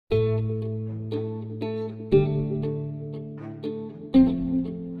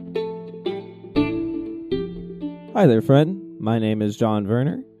Hi there, friend. My name is John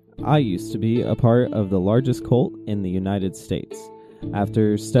Werner. I used to be a part of the largest cult in the United States.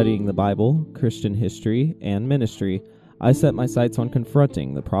 After studying the Bible, Christian history, and ministry, I set my sights on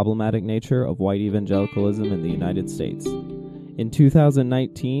confronting the problematic nature of white evangelicalism in the United States. In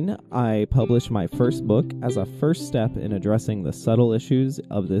 2019, I published my first book as a first step in addressing the subtle issues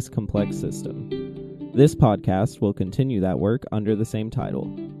of this complex system. This podcast will continue that work under the same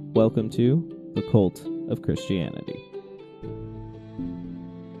title. Welcome to The Cult of Christianity.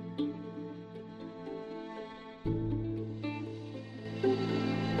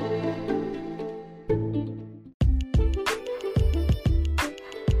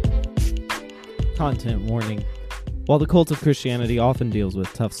 Content warning. While the cult of Christianity often deals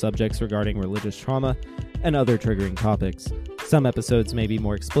with tough subjects regarding religious trauma and other triggering topics, some episodes may be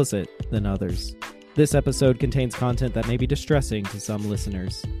more explicit than others. This episode contains content that may be distressing to some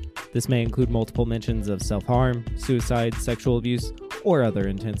listeners. This may include multiple mentions of self-harm, suicide, sexual abuse, or other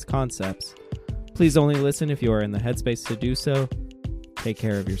intense concepts. Please only listen if you are in the headspace to do so. Take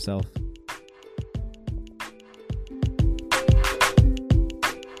care of yourself.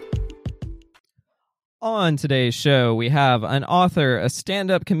 On today's show, we have an author, a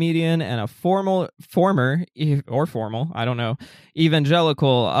stand-up comedian, and a former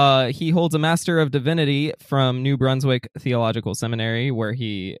evangelical. He holds a Master of Divinity from New Brunswick Theological Seminary, where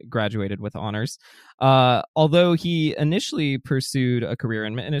he graduated with honors. Although he initially pursued a career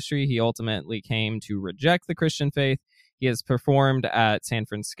in ministry, he ultimately came to reject the Christian faith. He has performed at San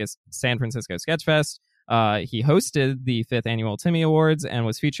Francisco Sketch Fest. He hosted the 5th Annual Timmy Awards and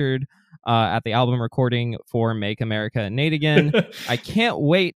was featured at the album recording for Make America Nate Again. I can't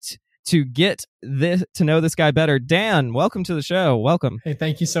wait to get to know this guy better. Dan, welcome to the show. Welcome. Hey,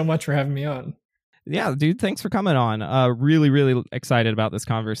 thank you so much for having me on. Yeah, dude, thanks for coming on. Really excited about this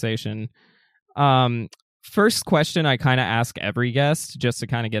conversation. First question I kind of ask every guest just to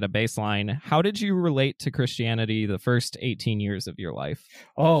kind of get a baseline. How did you relate to Christianity the first 18 years of your life?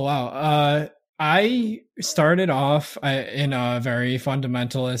 Oh, wow. I started off in a very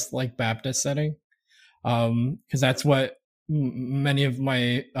fundamentalist, like Baptist setting, because that's what many of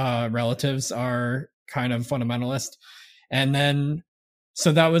my relatives are, kind of fundamentalist. And then,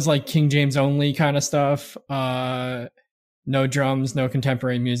 so that was like King James only kind of stuff, no drums, no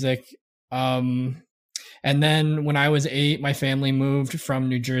contemporary music. And then when I was 8, my family moved from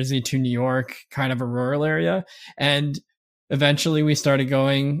New Jersey to New York, kind of a rural area. And eventually we started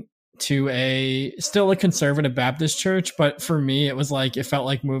going to still a conservative Baptist church, but for me it felt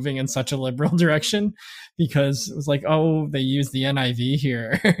like moving in such a liberal direction, because it was like, oh, they use the NIV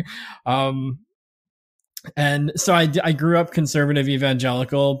here. And so I grew up conservative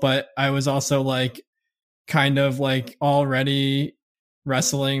evangelical, but I was also like kind of like already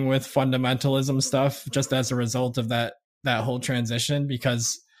wrestling with fundamentalism stuff just as a result of that whole transition,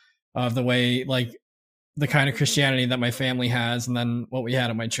 because of the way, like, the kind of Christianity that my family has, and then what we had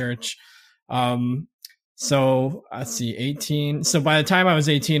at my church. So let's see, 18. So by the time I was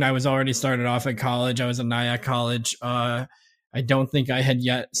 18, I was already started off at college. I was at Nyack College. I don't think I had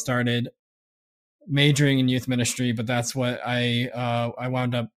yet started majoring in youth ministry, but that's what I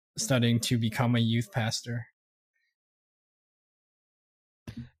wound up studying to become a youth pastor.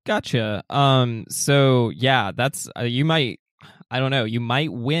 Gotcha. So yeah, that's you might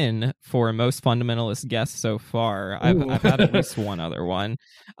win for most fundamentalist guests so far. I've had at least one other one.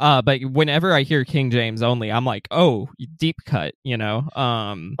 But whenever I hear King James only, I'm like, oh, deep cut, you know?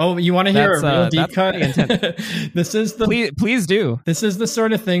 Oh, you want to hear a real deep cut? This is please do. This is the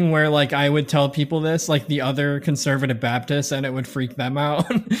sort of thing where, like, I would tell people this, like the other conservative Baptists, and it would freak them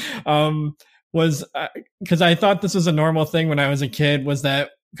out. Was because I thought this was a normal thing when I was a kid, was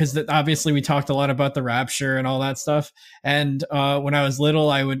that because obviously we talked a lot about the rapture and all that stuff. And when I was little,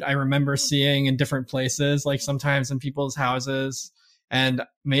 I remember seeing in different places, like sometimes in people's houses and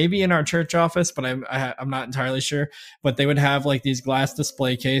maybe in our church office, but I'm not entirely sure. But they would have like these glass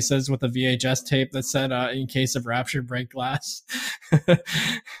display cases with a VHS tape that said, in case of rapture, break glass.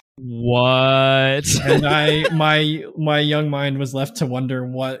 What? And my young mind was left to wonder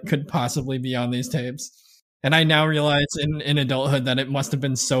what could possibly be on these tapes. And I now realize in adulthood that it must have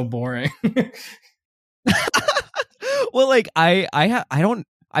been so boring. Well, like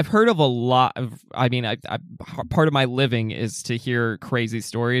I've heard of a lot of, part of my living is to hear crazy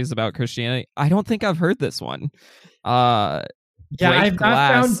stories about Christianity. I don't think I've heard this one. Yeah, break I've not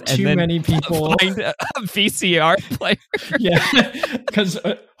glass, found and too then many people. find a VCR player. Yeah, because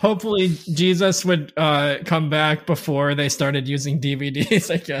hopefully Jesus would come back before they started using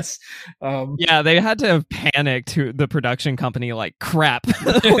DVDs, I guess. Yeah, they had to have panicked to the production company, like, crap,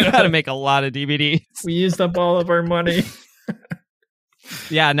 we gotta make a lot of DVDs. We used up all of our money.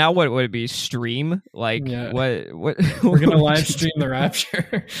 Yeah, now what would it be? Stream? Like, Yeah. what We're gonna live stream the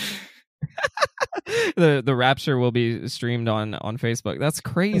Rapture. The Rapture will be streamed on Facebook. That's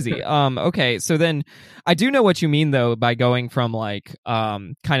crazy. Okay, so then I do know what you mean though by going from like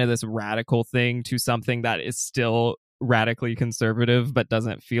kind of this radical thing to something that is still radically conservative but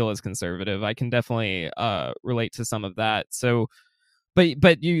doesn't feel as conservative. I can definitely relate to some of that. So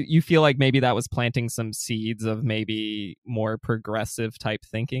but you feel like maybe that was planting some seeds of maybe more progressive type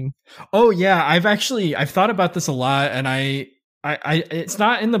thinking? Oh yeah, I've thought about this a lot, and I it's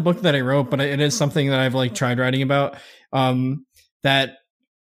not in the book that I wrote, but it is something that I've like tried writing about. That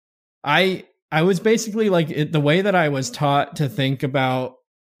I was basically like the way that I was taught to think about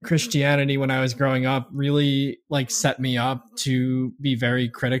Christianity when I was growing up really like set me up to be very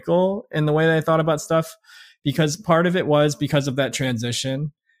critical in the way that I thought about stuff, because part of it was because of that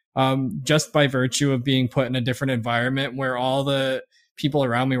transition. Just by virtue of being put in a different environment where all the people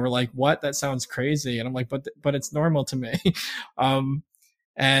around me were like, "What? That sounds crazy," and I'm like, "But it's normal to me." um,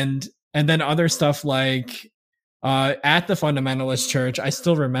 and then other stuff like at the fundamentalist church, I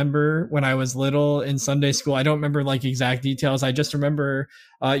still remember when I was little in Sunday school. I don't remember like exact details. I just remember,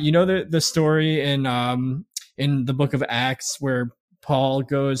 the story in the book of Acts where Paul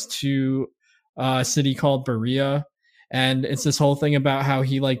goes to a city called Berea, and it's this whole thing about how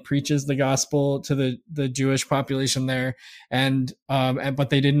he like preaches the gospel to the Jewish population there, and but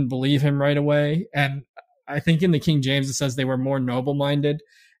they didn't believe him right away. And I think in the King James it says they were more noble minded,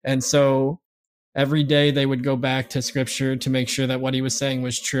 and so every day they would go back to scripture to make sure that what he was saying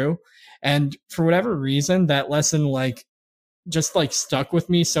was true. And for whatever reason, that lesson like just like stuck with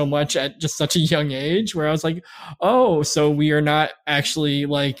me so much at just such a young age, where I was like, oh, so we are not actually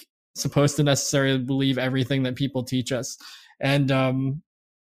like supposed to necessarily believe everything that people teach us. And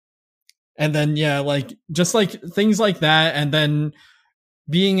then yeah, like just like things like that, and then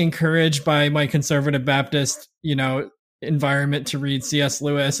being encouraged by my conservative Baptist, environment to read C.S.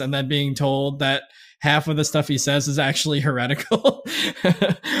 Lewis, and then being told that half of the stuff he says is actually heretical.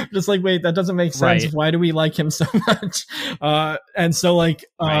 Just like, wait, that doesn't make sense. Right. Why do we like him so much? And so like,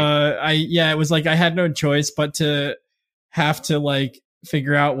 it was like I had no choice but to have to like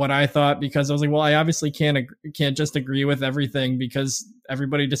figure out what I thought, because I was like, well, I obviously can't just agree with everything because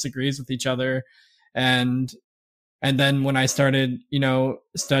everybody disagrees with each other. And then when I started,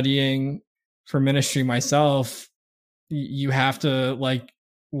 studying for ministry myself, you have to like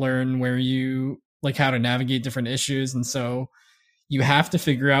learn where you like how to navigate different issues, and so you have to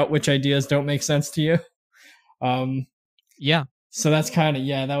figure out which ideas don't make sense to you. Yeah. So that's kind of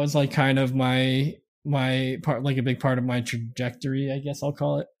that was like kind of my part, like a big part of my trajectory, I guess I'll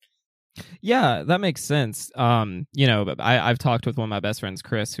call it. Yeah, that makes sense. I've talked with one of my best friends,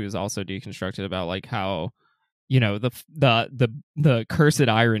 Chris, who's also deconstructed, about like how the cursed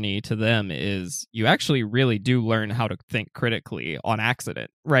irony to them is you actually really do learn how to think critically on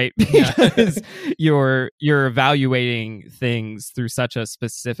accident, right? Because you're evaluating things through such a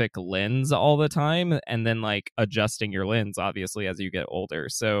specific lens all the time, and then like adjusting your lens obviously as you get older.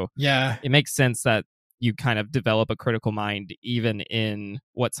 So yeah, it makes sense that you kind of develop a critical mind even in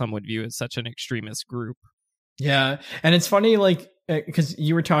what some would view as such an extremist group. Yeah, and it's funny, like, because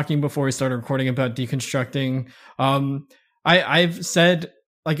you were talking before we started recording about deconstructing. I've said,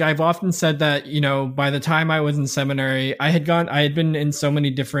 like, I've often said that, by the time I was in seminary, I had been in so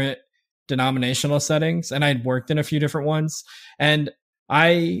many different denominational settings, and I'd worked in a few different ones, and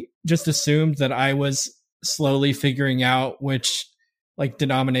I just assumed that I was slowly figuring out which like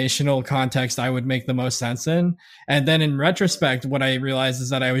denominational context I would make the most sense in. And then in retrospect, what I realized is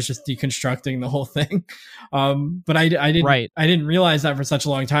that I was just deconstructing the whole thing. But I didn't realize that for such a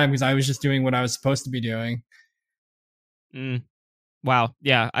long time, because I was just doing what I was supposed to be doing. Wow.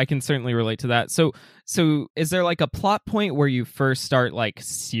 Yeah, I can certainly relate to that. So is there like a plot point where you first start like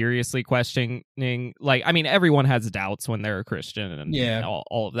seriously questioning, like, I mean, everyone has doubts when they're a Christian and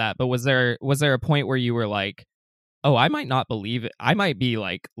all of that, but was there a point where you were like, oh, I might not believe it, I might be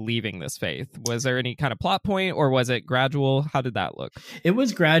like leaving this faith? Was there any kind of plot point, or was it gradual? How did that look? It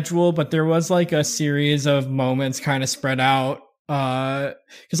was gradual, but there was like a series of moments kind of spread out.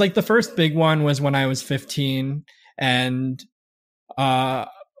 Because like the first big one was when I was 15, and I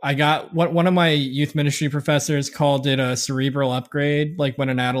got one of my youth ministry professors called it a cerebral upgrade, like when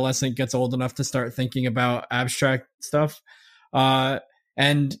an adolescent gets old enough to start thinking about abstract stuff.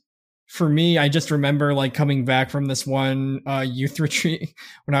 And for me, I just remember like coming back from this one youth retreat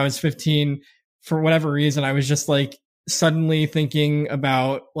when I was 15. For whatever reason, I was just like suddenly thinking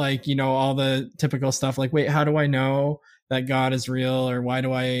about like, all the typical stuff like, wait, how do I know that God is real, or why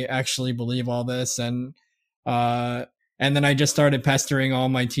do I actually believe all this? Uh, and then I just started pestering all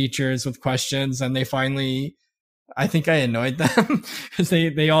my teachers with questions, and they finally, I think I annoyed them because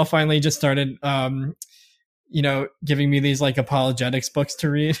they all finally just started, giving me these like apologetics books to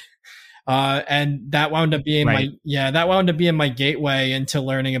read. And that wound up being Right. my gateway into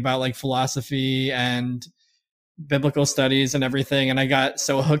learning about like philosophy and biblical studies and everything. And I got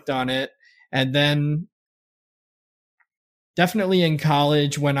so hooked on it. And then definitely in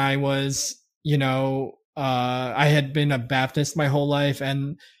college when I was, I had been a Baptist my whole life,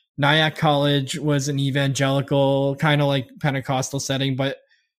 and Nyack College was an evangelical kind of like Pentecostal setting, but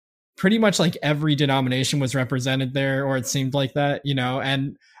pretty much like every denomination was represented there, or it seemed like that,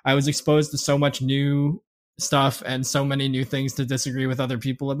 and I was exposed to so much new stuff and so many new things to disagree with other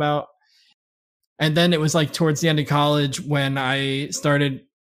people about. And then it was like towards the end of college when I started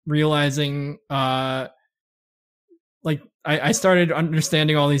realizing, I started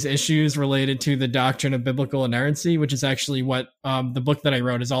understanding all these issues related to the doctrine of biblical inerrancy, which is actually what the book that I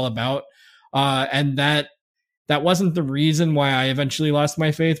wrote is all about. And that wasn't the reason why I eventually lost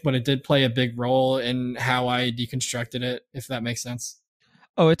my faith, but it did play a big role in how I deconstructed it, if that makes sense.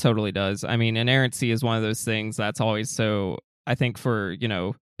 Oh, it totally does. I mean, inerrancy is one of those things that's always so, I think for,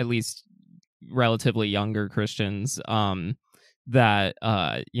 at least relatively younger Christians, that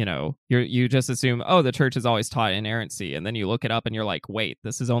you just assume, oh, the church has always taught inerrancy, and then you look it up and you're like, wait,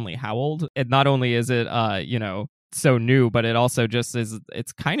 this is only how old? And not only is it so new, but it also just is,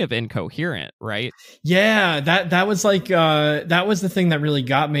 it's kind of incoherent, right? Yeah, that was like that was the thing that really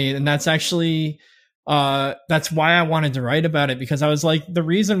got me, and that's actually that's why I wanted to write about it, because I was like, the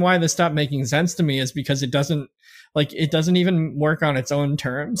reason why this stopped making sense to me is because it doesn't even work on its own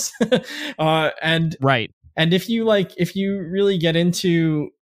terms. And Right. And if you really get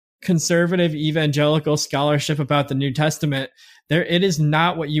into conservative evangelical scholarship about the New Testament, it is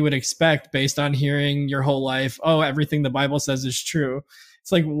not what you would expect based on hearing your whole life, oh, everything the Bible says is true.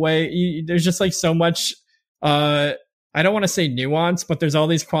 It's like there's just like so much, I don't want to say nuance, but there's all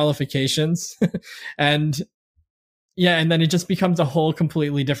these qualifications. And yeah, and then it just becomes a whole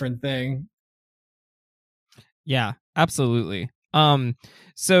completely different thing. Yeah, absolutely.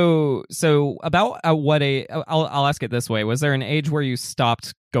 So about what I'll ask it this way: was there an age where you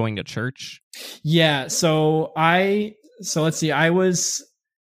stopped going to church? Yeah. So let's see. I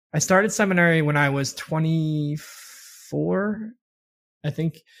started seminary when I was 24, I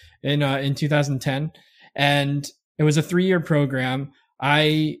think, in 2010, and it was a 3-year program.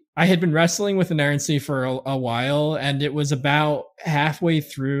 I had been wrestling with inerrancy for a while, and it was about halfway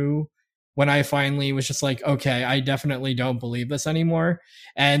through when I finally was just like, okay, I definitely don't believe this anymore.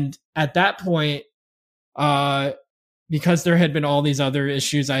 And at that point, because there had been all these other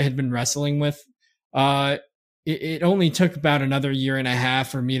issues I had been wrestling with, it only took about another year and a half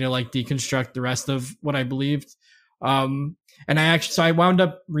for me to like deconstruct the rest of what I believed. And I wound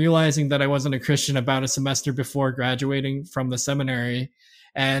up realizing that I wasn't a Christian about a semester before graduating from the seminary.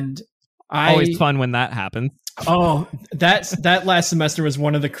 And always fun when that happens. Oh, that last semester was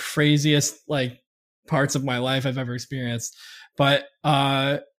one of the craziest like parts of my life I've ever experienced. But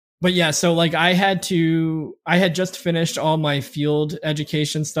yeah, so like I had just finished all my field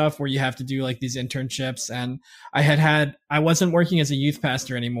education stuff where you have to do like these internships, and I wasn't working as a youth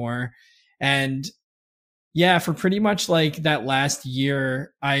pastor anymore. And yeah, for pretty much like that last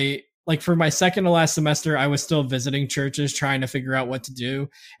year, for my second to last semester, I was still visiting churches trying to figure out what to do.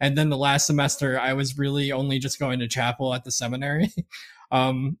 And then the last semester, I was really only just going to chapel at the seminary.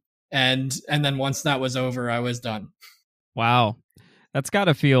 And then once that was over, I was done. Wow. That's got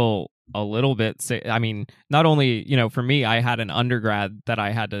to feel a little bit, I mean, not only, for me, I had an undergrad that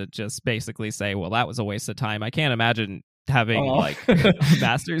I had to just basically say, well, that was a waste of time. I can't imagine having like a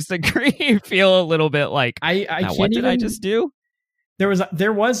master's degree feel a little bit like, what did I just do?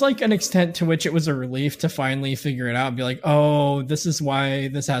 There was like an extent to which it was a relief to finally figure it out and be like, oh, this is why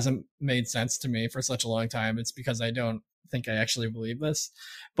this hasn't made sense to me for such a long time. It's because I don't think I actually believe this.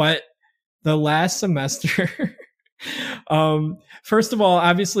 But the last semester, first of all,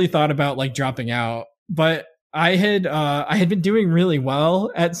 obviously thought about like dropping out, but I had been doing really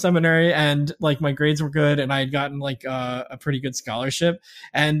well at seminary, and like my grades were good, and I had gotten like a pretty good scholarship,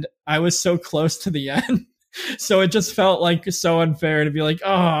 and I was so close to the end So it just felt like so unfair to be like,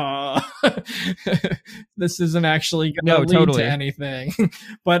 oh, this isn't actually going No, to lead to totally. anything.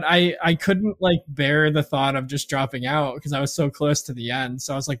 But I couldn't like bear the thought of just dropping out because I was so close to the end.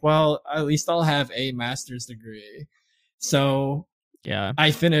 So I was like, well, at least I'll have a master's degree. So Yeah.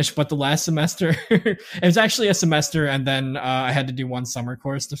 I finished, but the last semester, it was actually a semester, and then I had to do one summer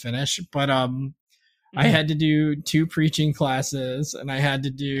course to finish. But I had to do 2 preaching classes, and I had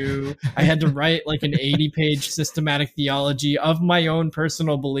to write like an 80-page systematic theology of my own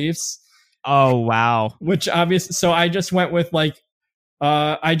personal beliefs, Oh, wow. which obviously, so I just went with the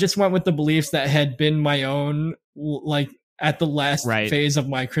beliefs that had been my own, like at the last Right. phase of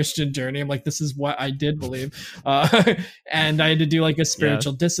my Christian journey. I'm like, this is what I did believe. And I had to do like a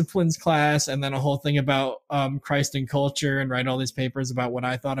spiritual disciplines class and then a whole thing about Christ and culture and write all these papers about what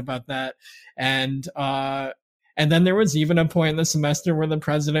I thought about that. And then there was even a point in the semester where the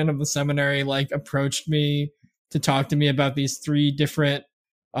president of the seminary like approached me to talk to me about these 3 different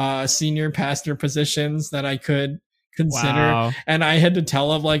senior pastor positions that I could consider. Wow. And I had to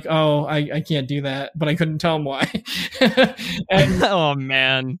tell him like, oh, I can't do that, but I couldn't tell him why. and, Oh,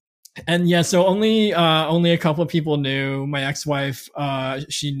 man. and yeah, so only a couple of people knew. My ex-wife,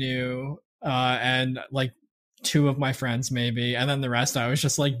 she knew, and like 2 of my friends maybe, and then the rest I was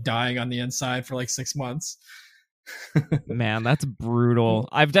just like dying on the inside for like 6 months. Man, that's brutal.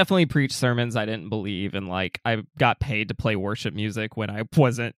 I've definitely preached sermons I didn't believe, and like I got paid to play worship music when I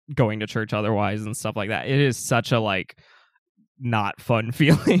wasn't going to church otherwise and stuff like that. It is such a like not fun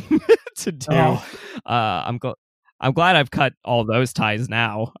feeling to do. Oh. I'm glad I've cut all those ties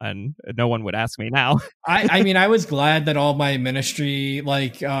now, and no one would ask me now. I mean, I was glad that all my ministry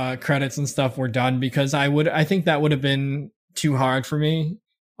like credits and stuff were done, because I think that would have been too hard for me.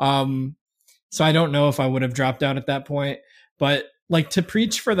 So I don't know if I would have dropped out at that point, but like to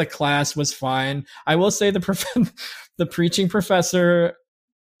preach for the class was fine. I will say the preaching professor,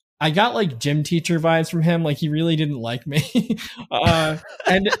 I got like gym teacher vibes from him. Like he really didn't like me.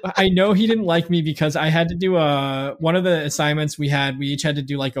 And I know he didn't like me because I had to do one of the assignments we each had to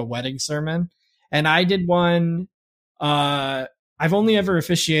do like a wedding sermon. And I did one, I've only ever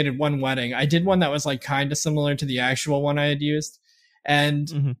officiated one wedding. I did one that was like kind of similar to the actual one I had used.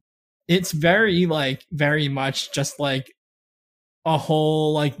 And it's very much just like the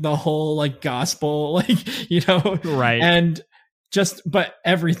whole like gospel, like, you know, Right. and but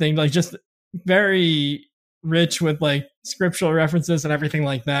everything like just very rich with like scriptural references and everything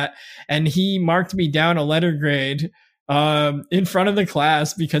like that. And he marked me down a letter grade in front of the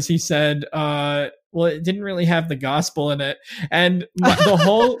class because he said, well, it didn't really have the gospel in it. And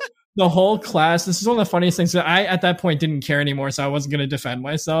the whole class, this is one of the funniest things. That I, at that point, didn't care anymore, so I wasn't going to defend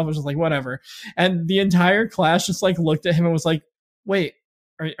myself. I was just like, whatever. And the entire class just like looked at him and was like, wait,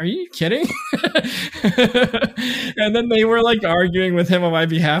 are you kidding? And then they were like arguing with him on my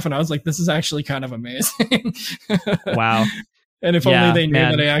behalf, and I was like, this is actually kind of amazing. Wow. And if only they knew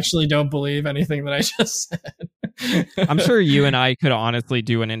that I actually don't believe anything that I just said. I'm sure you and I could honestly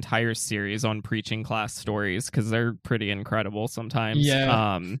do an entire series on preaching class stories because they're pretty incredible sometimes.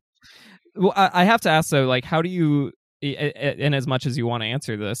 Yeah. Well, I have to ask though, like, how do you, in as much as you want to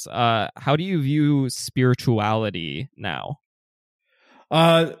answer this, how do you view spirituality now?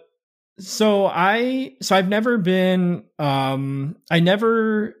 So I've never been, I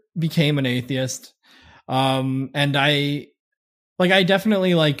never became an atheist. And I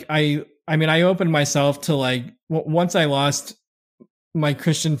definitely I mean, I opened myself to like, once I lost my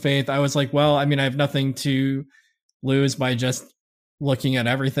Christian faith, I was like, well, I mean, I have nothing to lose by just looking at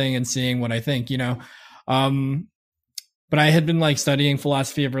everything and seeing what I think, you know? But I had been like studying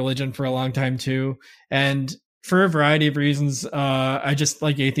philosophy of religion for a long time too. And for a variety of reasons, I just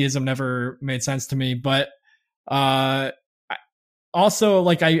like atheism never made sense to me. But also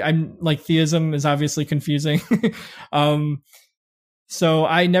like I'm like theism is obviously confusing. So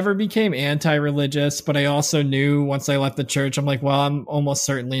I never became anti-religious, but I also knew once I left the church, I'm like, well, I'm almost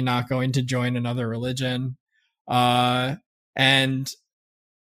certainly not going to join another religion. And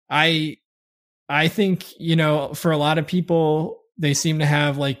I think, you know, for a lot of people, they seem to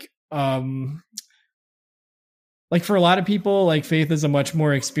have like for a lot of people, like faith is a much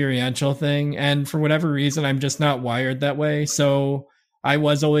more experiential thing. And for whatever reason, I'm just not wired that way. So I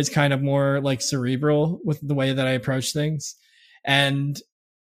was always kind of more like cerebral with the way that I approach things. And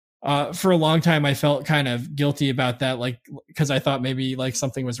for a long time, I felt kind of guilty about that, like, because I thought maybe like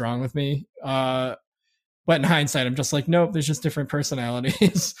something was wrong with me. But in hindsight, I'm just like, nope, there's just different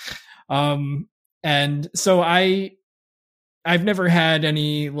personalities. And so I've never had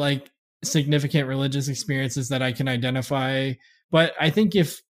any like significant religious experiences that I can identify. But I think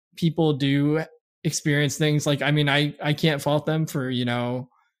if people do experience things. Like, I mean, I can't fault them for,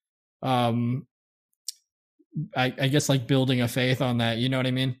 um, I guess like building a faith on that. You know what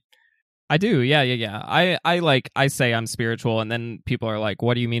I mean? I do. Yeah, yeah, yeah. I say I'm spiritual, and then people are like,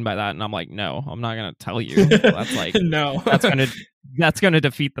 "What do you mean by that?" And I'm like, "No, I'm not gonna tell you. That's like No. that's gonna that's gonna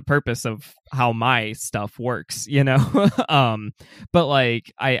defeat the purpose of how my stuff works, you know." But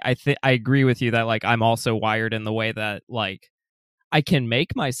like I agree with you that like I'm also wired in the way that like I can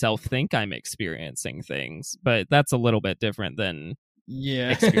make myself think I'm experiencing things, but that's a little bit different than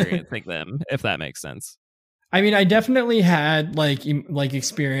Yeah. experiencing them, if that makes sense. I mean, I definitely had like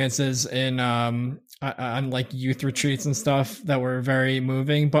experiences in on like youth retreats and stuff that were very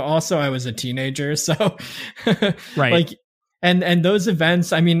moving, but also I was a teenager, so Right. like and those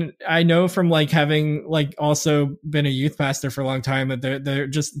events, I mean, I know from like having like also been a youth pastor for a long time that they're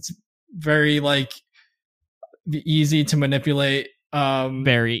just it's very like easy to manipulate.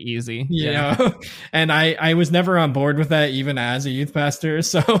 Very easy. You Yeah. know, and I was never on board with that even as a youth pastor,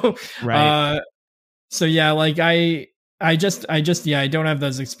 so Right. uh so yeah, like I just yeah, I don't have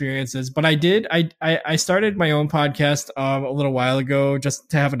those experiences, but I did I started my own podcast a little while ago just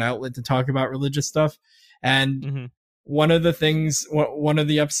to have an outlet to talk about religious stuff. And Hmm. one of the things one of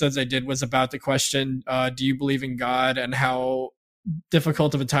the episodes I did was about the question, do you believe in God, and how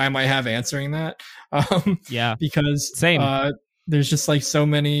difficult of a time I have answering that. Yeah. Because Same. there's just like so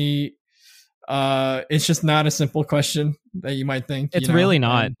many it's just not a simple question that you might think, It's really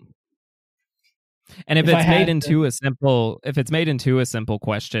not. and And if I had to, if it's made into a simple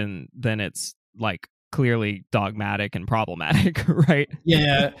question, then it's like clearly dogmatic and problematic, right?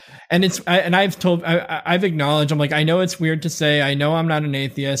 yeah, and I've acknowledged, I'm like, I know it's weird to say, I know I'm not an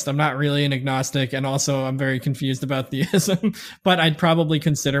atheist, I'm not really an agnostic, and also I'm very confused about theism, but I'd probably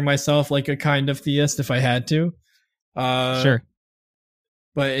consider myself like a kind of theist if I had to. Uh, Sure.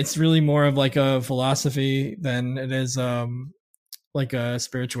 but it's really more of like a philosophy than it is like a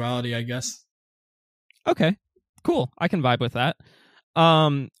spirituality, I guess. Okay. Cool. I can vibe with that.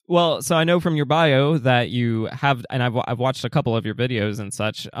 Well, so I know from your bio that you have, and I've watched a couple of your videos and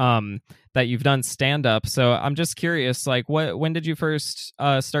such, that you've done stand up. So I'm just curious, like, when did you first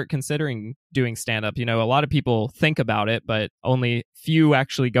start considering doing stand up? You know, a lot of people think about it, but only few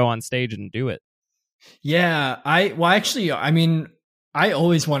actually go on stage and do it. Yeah, actually, I mean, I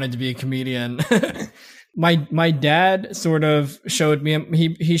always wanted to be a comedian. My dad sort of showed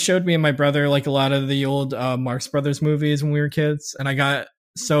me, he showed me and my brother like a lot of the old Marx Brothers movies when we were kids, and I got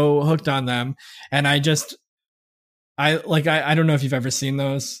so hooked on them. And I don't know if you've ever seen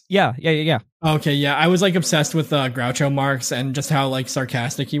those. Yeah, yeah, yeah, yeah. Okay, yeah, I was like obsessed with Groucho Marx and just how like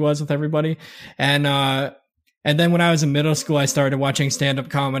sarcastic he was with everybody. And then when I was in middle school, I started watching stand up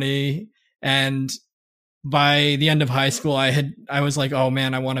comedy, and by the end of high school, I was like, oh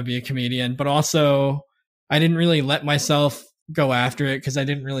man, I want to be a comedian. But also, I didn't really let myself go after it because I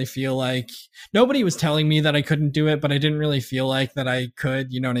didn't really feel like, nobody was telling me that I couldn't do it, but I didn't really feel like that I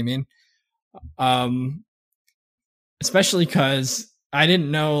could. You know what I mean? Um, Especially because I didn't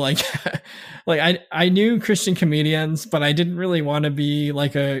know like like I knew Christian comedians, but I didn't really want to be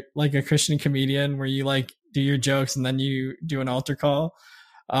like a Christian comedian where you like do your jokes and then you do an altar call.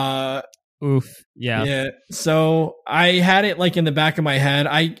 Uh, Oof. Yeah. yeah. So I had it like in the back of my head.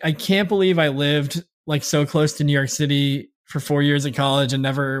 I can't believe I lived like so close to New York City for 4 years of college and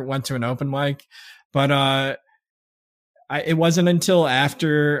never went to an open mic. But it wasn't until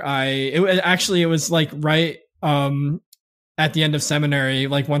after it was like right at the end of seminary,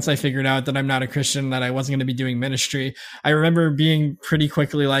 like once I figured out that I'm not a Christian, that I wasn't going to be doing ministry, I remember being pretty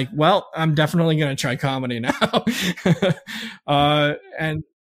quickly like, well, I'm definitely going to try comedy now. And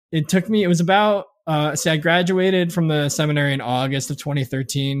it was about, I graduated from the seminary in August of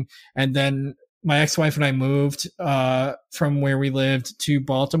 2013. And then my ex-wife and I moved from where we lived to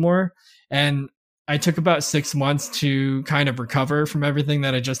Baltimore. And I took about 6 months to kind of recover from everything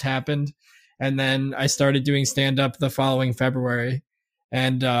that had just happened. And then I started doing stand up the following February.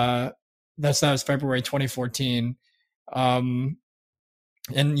 And that was February 2014. And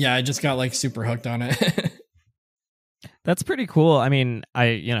yeah, I just got like super hooked on it. That's pretty cool. I mean,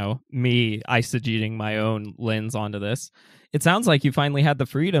 me eisegeting my own lens onto this. It sounds like you finally had the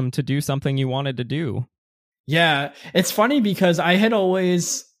freedom to do something you wanted to do. Yeah, it's funny because I'd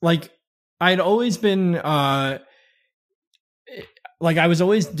always been like I was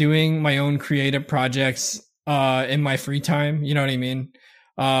always doing my own creative projects in my free time, you know what I mean?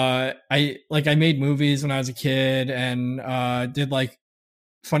 I made movies when I was a kid, and did like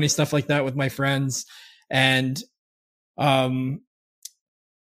funny stuff like that with my friends. And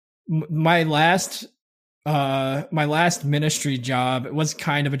my last my last ministry job, it was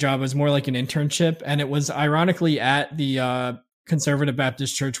kind of a job, it was more like an internship, and it was ironically at the conservative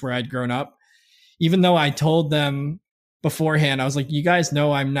Baptist church where I'd grown up. Even though I told them beforehand, I was like, you guys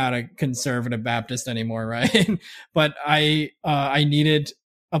know I'm not a conservative Baptist anymore, right? But I needed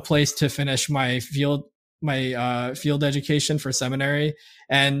a place to finish my field education for seminary,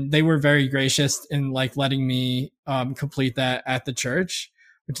 and they were very gracious in like letting me complete that at the church,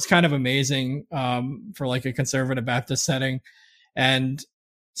 which is kind of amazing for like a conservative Baptist setting. And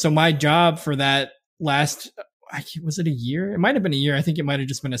so my job for that last, was it a year? It might have been a year. I think it might have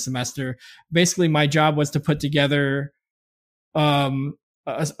just been a semester. Basically, my job was to put together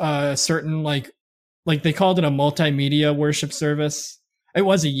a certain like they called it a multimedia worship service. It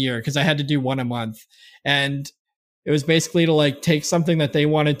was a year because I had to do one a month, and it was basically to like take something that they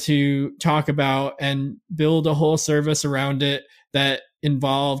wanted to talk about and build a whole service around it that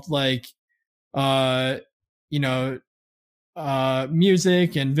involved like uh you know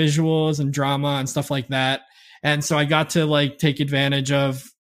music and visuals and drama and stuff like that. And so I got to like take advantage of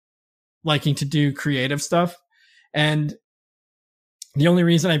liking to do creative stuff. And the only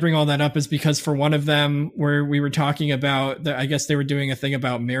reason I bring all that up is because for one of them where we were talking about I guess they were doing a thing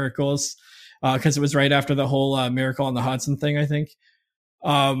about miracles, because it was right after the whole Miracle on the Hudson thing, I think.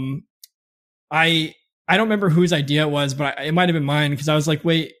 um I don't remember whose idea it was, but it might have been mine, because I was like,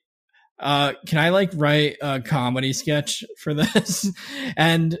 wait, can I like write a comedy sketch for this?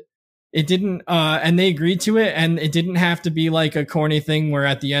 And it didn't, and they agreed to it, and it didn't have to be like a corny thing where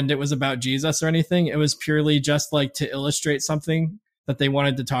at the end it was about Jesus or anything. It was purely just like to illustrate something that they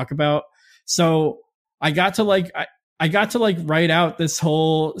wanted to talk about. So I got to like, I got to like write out this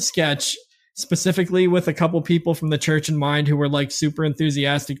whole sketch specifically with a couple people from the church in mind who were like super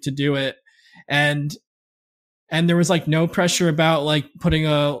enthusiastic to do it. And there was like no pressure about like putting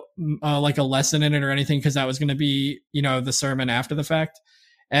a like a lesson in it or anything, because that was going to be, the sermon after the fact.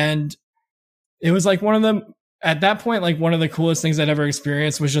 And it was like one of them at that point, like one of the coolest things I'd ever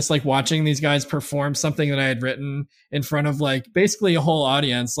experienced was just like watching these guys perform something that I had written in front of like basically a whole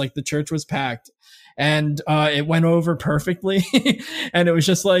audience. Like the church was packed, and it went over perfectly. And it was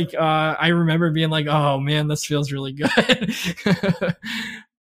just like, I remember being like, oh man, this feels really good.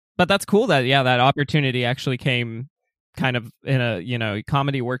 But that's cool that that opportunity actually came kind of in a,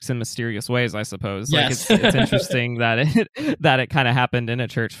 comedy works in mysterious ways, I suppose. Yes. Like it's interesting that it kind of happened in a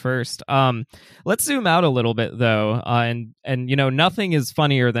church first. Let's zoom out a little bit though, and nothing is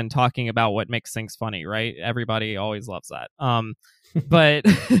funnier than talking about what makes things funny, right? Everybody always loves that. But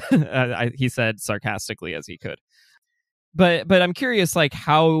he said sarcastically as he could. But I'm curious, like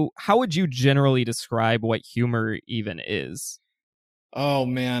how would you generally describe what humor even is? Oh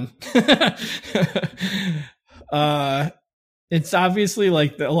man. It's obviously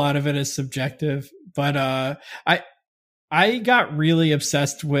like a lot of it is subjective, but I got really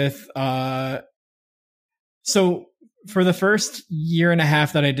obsessed with so for the first year and a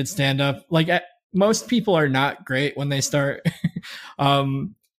half that I did stand up, like most people are not great when they start. And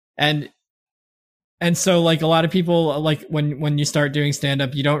so like a lot of people, like when you start doing stand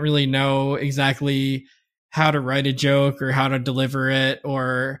up, you don't really know exactly how to write a joke or how to deliver it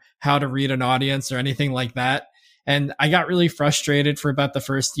or how to read an audience or anything like that. And I got really frustrated for about the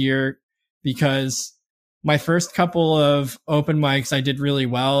first year, because my first couple of open mics, I did really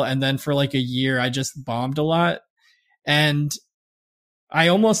well. And then for like a year, I just bombed a lot. And I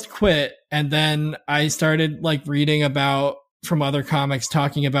almost quit. And then I started like reading about from other comics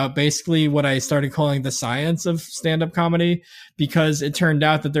talking about basically what I started calling the science of stand-up comedy, because it turned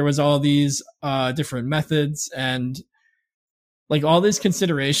out that there was all these different methods and like all these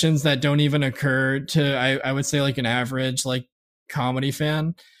considerations that don't even occur to I would say like an average like comedy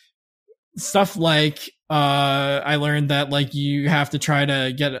fan. Stuff like I learned that like you have to try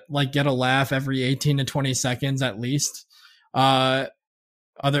to get a laugh every 18 to 20 seconds at least. Otherwise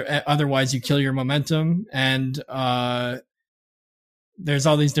you kill your momentum. And there's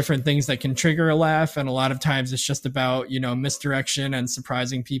all these different things that can trigger a laugh. And a lot of times it's just about, misdirection and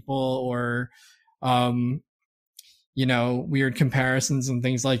surprising people, or, weird comparisons and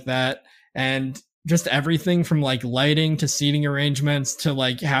things like that. And just everything from like lighting to seating arrangements to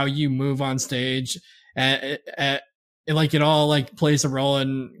like how you move on stage. It all like plays a role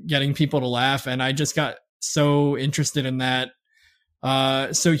in getting people to laugh. And I just got so interested in that.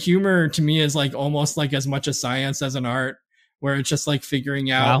 So humor to me is like almost like as much a science as an art, where it's just like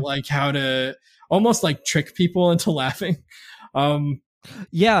figuring out like how to almost like trick people into laughing.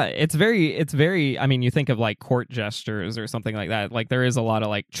 Yeah, it's very, I mean, you think of like court gestures or something like that. Like there is a lot of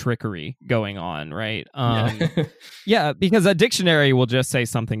like trickery going on, right? Yeah. Yeah, because a dictionary will just say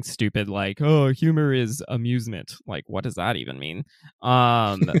something stupid like, "Oh, humor is amusement." Like, what does that even mean?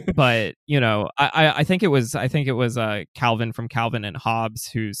 But you know, I think it was Calvin from Calvin and Hobbes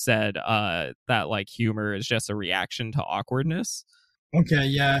who said that like humor is just a reaction to awkwardness. Okay,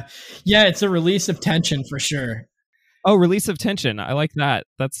 yeah. Yeah, it's a release of tension for sure. Oh, release of tension. I like that.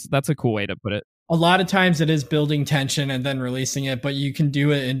 That's a cool way to put it. A lot of times it is building tension and then releasing it, but you can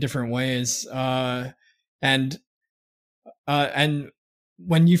do it in different ways. And and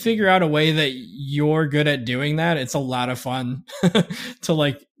when you figure out a way that you're good at doing that, it's a lot of fun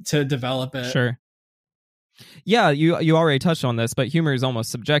to develop it. Sure. Yeah, you already touched on this, but humor is almost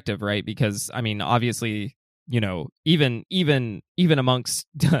subjective, right? Because I mean, obviously, you know, even amongst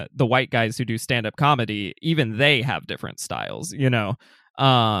the white guys who do stand-up comedy, even they have different styles, you know.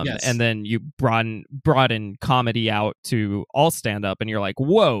 Yes. And then you broaden comedy out to all stand-up, and you're like,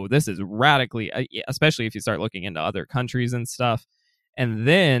 whoa, this is radically, especially if you start looking into other countries and stuff. And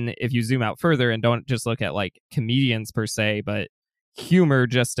then if you zoom out further and don't just look at like comedians per se, but humor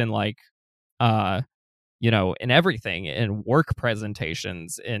just in like uh you know, in everything, in work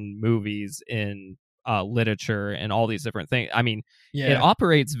presentations, in movies, in literature, and all these different things. I mean, it Yeah.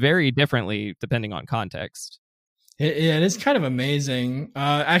 operates very differently depending on context. It is kind of amazing.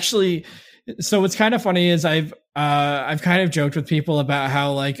 Actually, so what's kind of funny is I've kind of joked with people about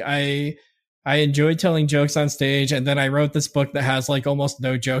how like I enjoy telling jokes on stage, and then I wrote this book that has like almost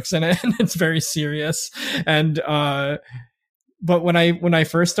no jokes in it, and it's very serious. And but when I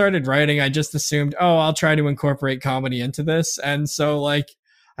first started writing, I just assumed, oh, I'll try to incorporate comedy into this, and so like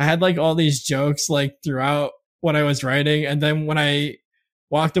I had like all these jokes like throughout what I was writing, and then when I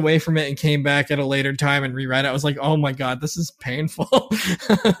walked away from it and came back at a later time and reread it, I was like, oh my god, this is painful.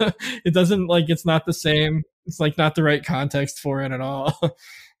 It doesn't like it's not the same. It's like not the right context for it at all.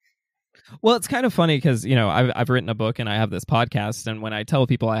 Well, it's kind of funny because, you know, I've written a book and I have this podcast. And when I tell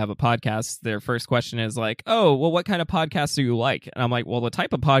people I have a podcast, their first question is like, oh, well, what kind of podcasts do you like? And I'm like, well, the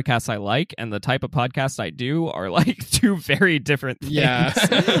type of podcasts I like and the type of podcasts I do are like two very different things. Yeah.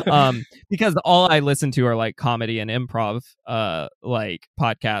 Because all I listen to are like comedy and improv like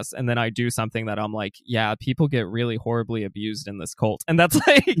podcasts. And then I do something that I'm like, yeah, people get really horribly abused in this cult. And that's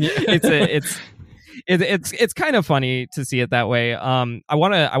like, it's kind of funny to see it that way. I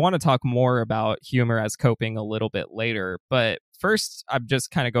want to talk more about humor as coping a little bit later, but first, I'm just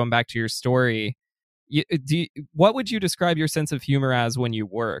kind of going back to your story. What would you describe your sense of humor as when you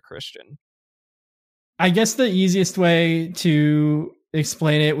were a Christian? I guess the easiest way to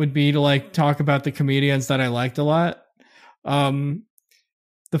explain it would be to like talk about the comedians that I liked a lot.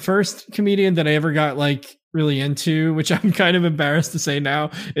 The first comedian that I ever got like really into, which I'm kind of embarrassed to say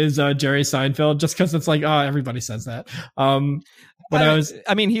now, is Jerry Seinfeld, just because it's like, oh, everybody says that. But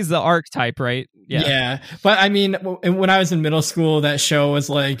I mean, he's the archetype, right? Yeah. But I mean, when I was in middle school, that show was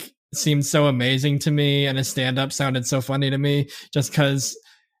like, seemed so amazing to me, and his stand up sounded so funny to me, just because,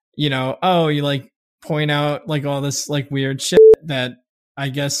 you know, oh, you like point out like all this like weird shit that I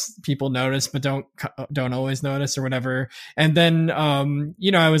guess people notice but don't always notice or whatever. And then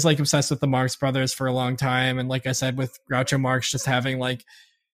you know, I was like obsessed with the Marx Brothers for a long time, and like I said, with Groucho Marx just having like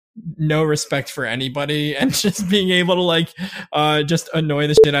no respect for anybody and just being able to like just annoy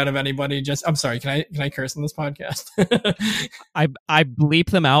the shit out of anybody. Just I'm sorry, can I curse on this podcast? I bleep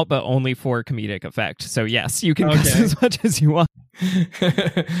them out, but only for comedic effect. So yes, you can cuss as much as you want.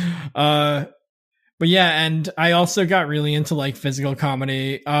 But yeah, and I also got really into like physical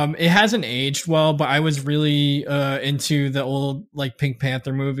comedy. It hasn't aged well, but I was really into the old like Pink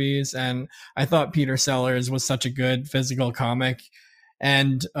Panther movies, and I thought Peter Sellers was such a good physical comic.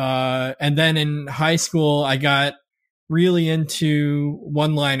 And then in high school, I got really into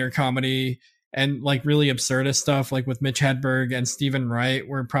one-liner comedy and like really absurdist stuff, like with Mitch Hedberg and Stephen Wright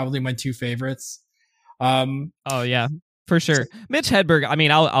were probably my two favorites. Oh yeah, for sure. Mitch Hedberg, I mean,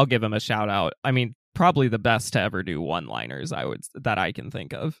 I'll give him a shout out. I mean, probably the best to ever do one-liners that I can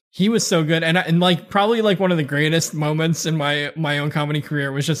think of. He was so good, and like probably like one of the greatest moments in my own comedy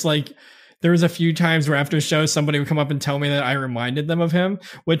career was just like there was a few times where after a show somebody would come up and tell me that I reminded them of him,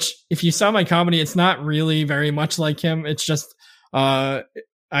 which if you saw my comedy, it's not really very much like him. It's just I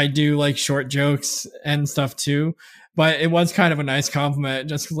do like short jokes and stuff too, but it was kind of a nice compliment,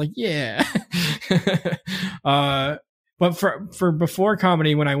 just like, yeah. But for before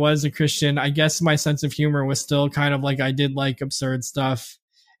comedy, when I was a Christian, I guess my sense of humor was still kind of like I did like absurd stuff,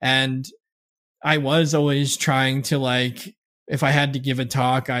 and I was always trying to like, if I had to give a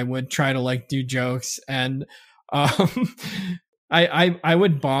talk, I would try to like do jokes. And I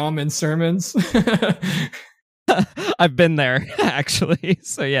would bomb in sermons. I've been there actually.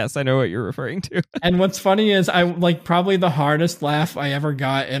 So yes, I know what you're referring to. And what's funny is I like probably the hardest laugh I ever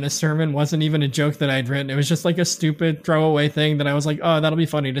got in a sermon wasn't even a joke that I'd written. It was just like a stupid throwaway thing that I was like, oh, that'll be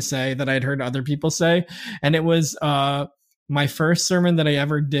funny to say that I'd heard other people say. And it was my first sermon that I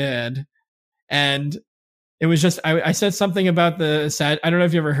ever did. And it was just I said something about the I don't know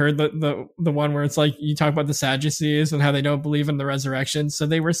if you ever heard the one where it's like you talk about the Sadducees and how they don't believe in the resurrection, so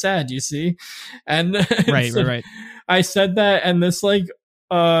they were sad, you see, and right, so right. I said that, and this like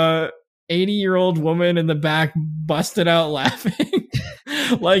 80-year-old woman in the back busted out laughing,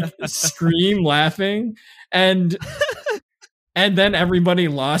 like scream laughing, and then everybody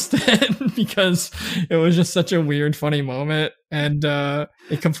lost it because it was just such a weird, funny moment, and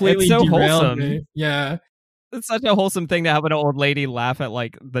it completely so derailed wholesome. me. Yeah. It's such a wholesome thing to have an old lady laugh at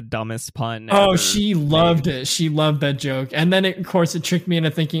like the dumbest pun. Oh, she loved it. She loved that joke. And then of course it tricked me into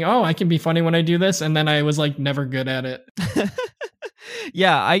thinking, oh, I can be funny when I do this. And then I was like never good at it.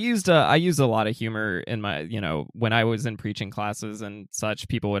 Yeah, I used a lot of humor in my, when I was in preaching classes and such.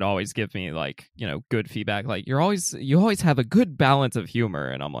 People would always give me like, good feedback, like you always have a good balance of humor,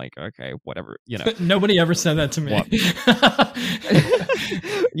 and I'm like, okay, whatever, Nobody ever said that to me.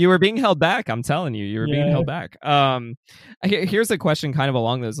 You were being held back. I'm telling you, were being held back. Here's a question kind of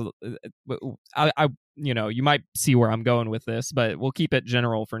along those. You might see where I'm going with this, but we'll keep it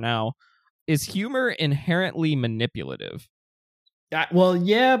general for now. Is humor inherently manipulative? Well,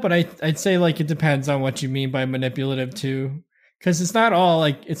 yeah, but I'd say like it depends on what you mean by manipulative too, because it's not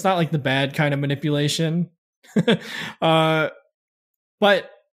like the bad kind of manipulation, but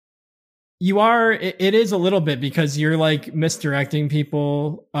you are. It is a little bit because you're like misdirecting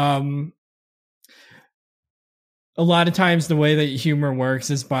people. A lot of times, the way that humor works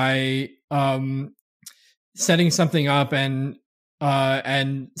is by setting something up and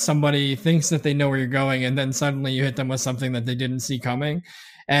somebody thinks that they know where you're going, and then suddenly you hit them with something that they didn't see coming.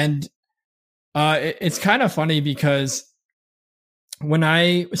 And it's kind of funny because when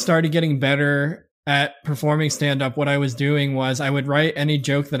I started getting better at performing stand-up, what I was doing was I would write any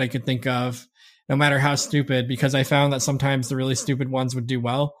joke that I could think of, no matter how stupid, because I found that sometimes the really stupid ones would do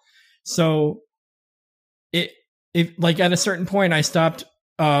well. So if like at a certain point I stopped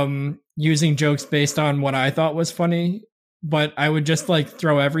using jokes based on what I thought was funny, but I would just like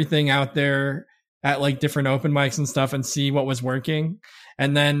throw everything out there at like different open mics and stuff and see what was working.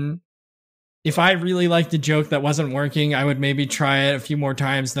 And then if I really liked a joke that wasn't working, I would maybe try it a few more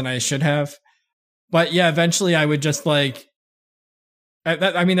times than I should have. But yeah, eventually I would just like,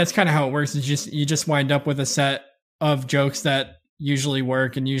 I mean, that's kind of how it works. You just wind up with a set of jokes that usually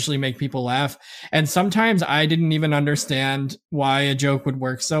work and usually make people laugh. And sometimes I didn't even understand why a joke would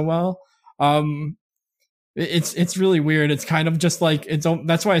work so well. It's really weird. It's kind of just like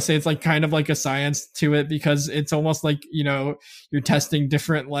that's why I say it's like kind of like a science to it, because it's almost like you're testing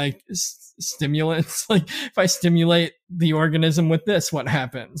different like stimulants. Like if I stimulate the organism with this, what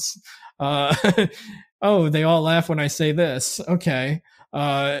happens? Oh, they all laugh when I say this. Okay,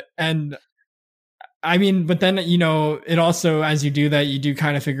 and I mean, but then it also, as you do that, you do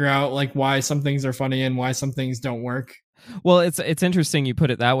kind of figure out like why some things are funny and why some things don't work. Well, it's interesting you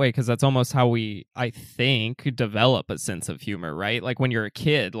put it that way, because that's almost how we, I think, develop a sense of humor, right? Like when you're a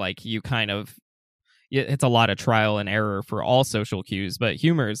kid, like you kind of, it's a lot of trial and error for all social cues, but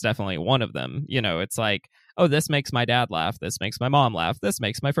humor is definitely one of them. It's like, oh, this makes my dad laugh. This makes my mom laugh. This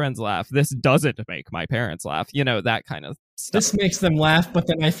makes my friends laugh. This doesn't make my parents laugh. That kind of stuff. This makes them laugh, but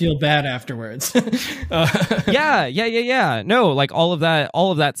then I feel bad afterwards. Yeah. No, like all of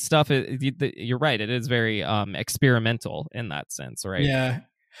that stuff. You're right. It is very experimental in that sense, right? Yeah.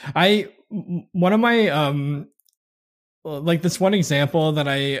 One of my like this one example that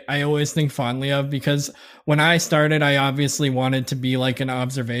I always think fondly of, because when I started, I obviously wanted to be like an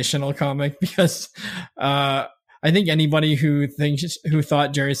observational comic, because I think anybody who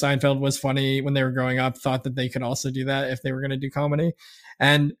thought Jerry Seinfeld was funny when they were growing up thought that they could also do that if they were going to do comedy.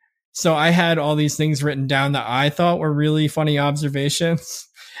 And so I had all these things written down that I thought were really funny observations,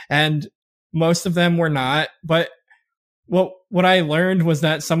 and most of them were not. But what I learned was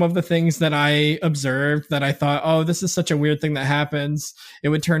that some of the things that I observed that I thought, oh, this is such a weird thing that happens, it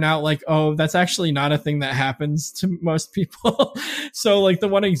would turn out like, oh, that's actually not a thing that happens to most people. So like the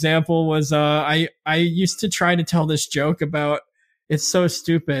one example was I used to try to tell this joke about, it's so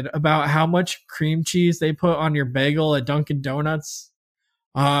stupid, about how much cream cheese they put on your bagel at Dunkin' Donuts.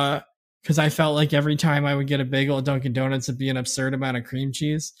 Because I felt like every time I would get a bagel at Dunkin' Donuts, it'd be an absurd amount of cream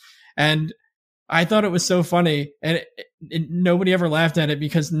cheese. And I thought it was so funny, and nobody ever laughed at it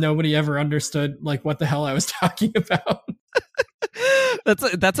because nobody ever understood like what the hell I was talking about.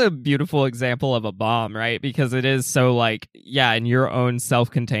 That's a beautiful example of a bomb, right? Because it is so like, yeah, in your own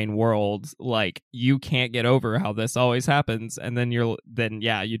self-contained world, like you can't get over how this always happens, and then you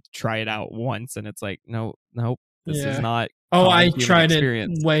try it out once, and it's like, no, nope, this is Yeah. not Oh, common I human tried it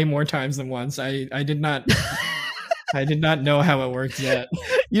experience. way more times than once. I did not I did not know how it worked yet.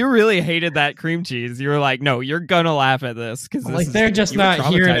 You really hated that cream cheese. You were like, no, you're gonna laugh at this because Like they're just not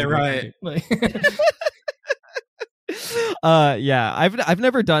hearing it right. Yeah, I've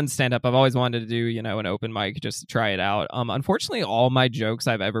never done stand up. I've always wanted to do, you know, an open mic just to try it out. Unfortunately, all my jokes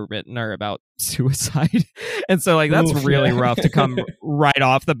I've ever written are about suicide. And so like that's really rough to come right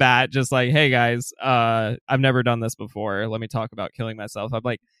off the bat, just like, hey guys, I've never done this before. Let me talk about killing myself. I'm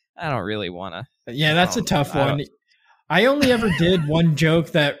like, I don't really wanna. Yeah, that's a tough one. I only ever did one joke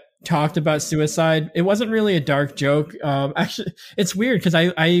that talked about suicide. It wasn't really a dark joke. Actually, it's weird because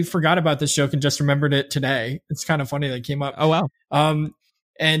I forgot about this joke and just remembered it today. It's kind of funny that it came up. Oh wow.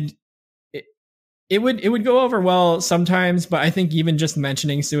 And it would go over well sometimes, but I think even just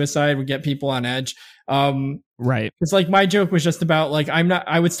mentioning suicide would get people on edge. Right. It's like my joke was just about like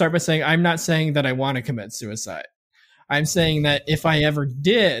I would start by saying I'm not saying that I want to commit suicide. I'm saying that if I ever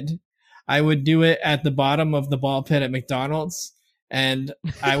did, I would do it at the bottom of the ball pit at McDonald's. And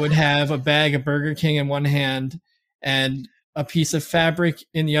I would have a bag of Burger King in one hand and a piece of fabric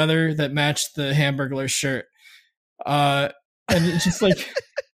in the other that matched the Hamburglar shirt. And it's just like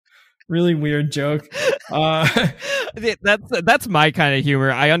really weird joke. That's my kind of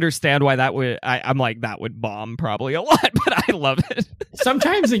humor. I understand why that would. I'm like that would bomb probably a lot, but I love it.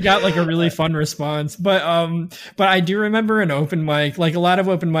 Sometimes it got like a really fun response, but I do remember an open mic. Like a lot of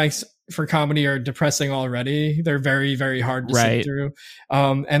open mics for comedy are depressing already. They're very, very hard to sit through.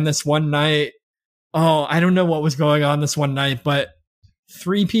 And this one night, I don't know what was going on this one night, but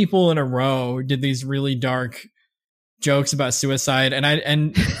 3 people in a row did these really dark jokes about suicide. And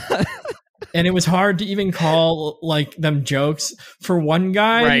and it was hard to even call like them jokes. For one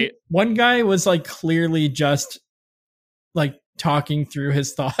guy, one guy was like clearly just like talking through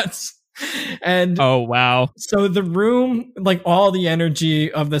his thoughts. And oh wow, so the room, like all the energy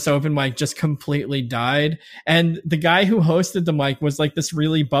of this open mic just completely died. And the guy who hosted the mic was like this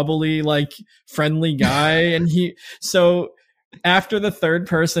really bubbly, like friendly guy. And so after the third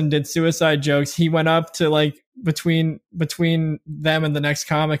person did suicide jokes, he went up to like between them and the next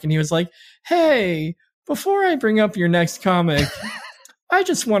comic, and he was like, hey, before I bring up your next comic, I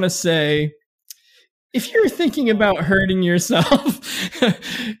just want to say, if you're thinking about hurting yourself,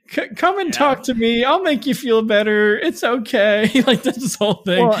 come and talk to me. I'll make you feel better. It's okay. Like that's this whole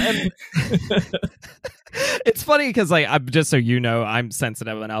thing. Well, and it's funny because like I'm just so you know, I'm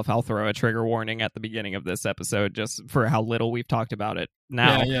sensitive enough. I'll throw a trigger warning at the beginning of this episode just for how little we've talked about it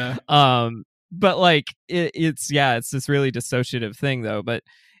now. Yeah. But like it's this really dissociative thing though. But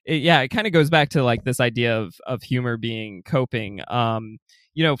it kind of goes back to like this idea of humor being coping.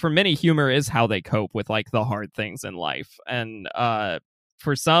 You know, for many, humor is how they cope with like the hard things in life. And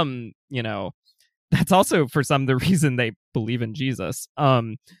for some, you know, that's also for some the reason they believe in Jesus.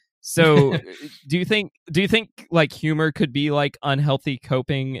 So do you think like humor could be like unhealthy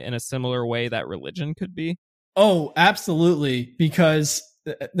coping in a similar way that religion could be? Oh, absolutely. Because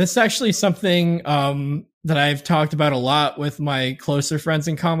this is actually something that I've talked about a lot with my closer friends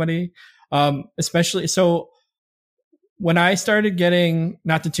in comedy. Especially so when I started getting,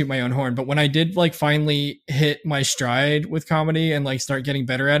 not to toot my own horn, but when I did like finally hit my stride with comedy and like start getting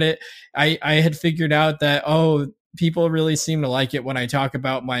better at it, I had figured out that, people really seem to like it when I talk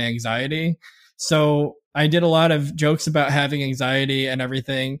about my anxiety. So I did a lot of jokes about having anxiety and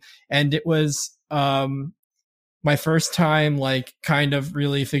everything. And it was, my first time, like kind of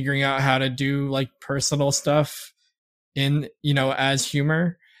really figuring out how to do like personal stuff in, you know, as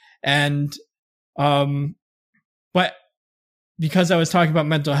humor. And, but because I was talking about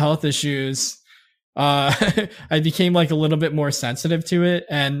mental health issues, I became like a little bit more sensitive to it.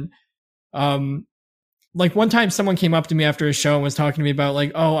 And, like one time someone came up to me after a show and was talking to me about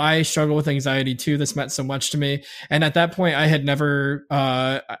like, I struggle with anxiety too. This meant so much to me. And at that point I had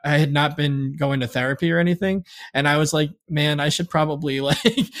not been going to therapy or anything. And I was like, man, I should probably like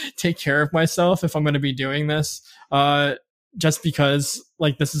take care of myself if I'm going to be doing this. Just because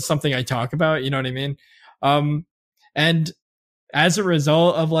like, this is something I talk about, you know what I mean? And as a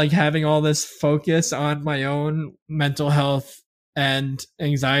result of like having all this focus on my own mental health and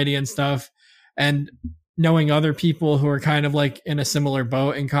anxiety and stuff, and knowing other people who are kind of like in a similar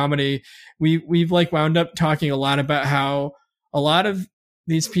boat in comedy, we've like wound up talking a lot about how a lot of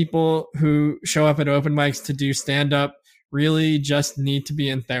these people who show up at open mics to do stand up really just need to be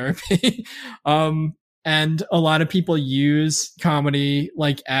in therapy. and a lot of people use comedy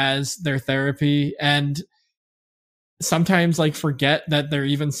like as their therapy, and sometimes like forget that they're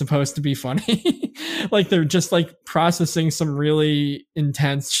even supposed to be funny. Like they're just like processing some really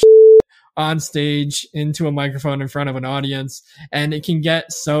intense on stage into a microphone in front of an audience, and it can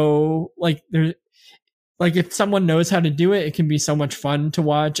get so like there, like if someone knows how to do it, it can be so much fun to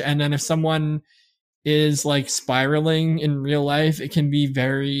watch. And then if someone is like spiraling in real life, it can be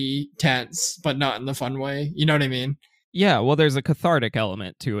very tense, but not in the fun way. You know what I mean? Yeah, well, there's a cathartic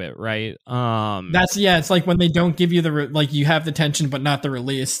element to it, right? That's yeah. It's like when they don't give you the like you have the tension but not the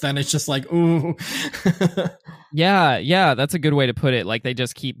release. Then it's just like ooh. Yeah, that's a good way to put it. Like they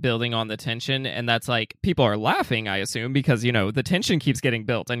just keep building on the tension, and that's like people are laughing, I assume, because you know the tension keeps getting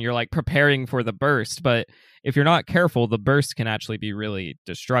built, and you're like preparing for the burst. But if you're not careful, the burst can actually be really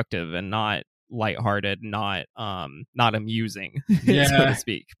destructive and not lighthearted, not amusing, Yeah. so to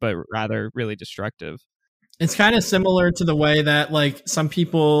speak, but rather really destructive. It's kind of similar to the way that like some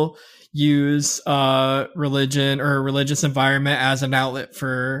people use religion or a religious environment as an outlet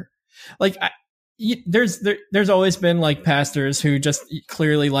for like there's always been like pastors who just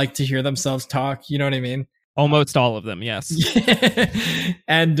clearly like to hear themselves talk, you know what I mean? Almost all of them, yes.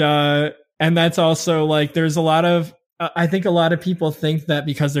 And that's also like there's a lot of I think a lot of people think that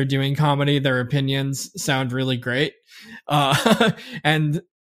because they're doing comedy their opinions sound really great. And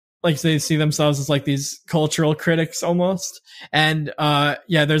like they see themselves as like these cultural critics almost. And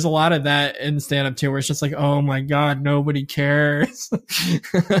yeah, there's a lot of that in stand-up too, where it's just like, oh my god, nobody cares.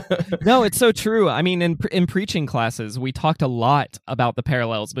 No, it's so true. I mean, in preaching classes, we talked a lot about the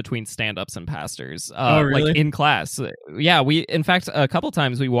parallels between stand-ups and pastors. Oh, really? Like in class. Yeah, we in fact a couple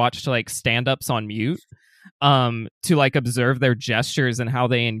times we watched like stand-ups on mute to like observe their gestures and how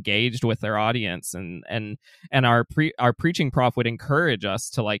they engaged with their audience, and our preaching prof would encourage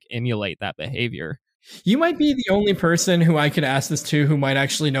us to like emulate that behavior. You might be the only person who I could ask this to who might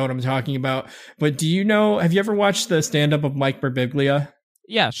actually know what I'm talking about, but have you ever watched the stand-up of Mike Birbiglia?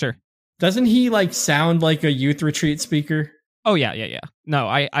 Yeah, sure. Doesn't he like sound like a youth retreat speaker? Oh, yeah. No,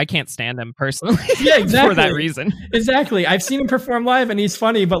 I can't stand him personally. Yeah, exactly. For that reason. Exactly. I've seen him perform live and he's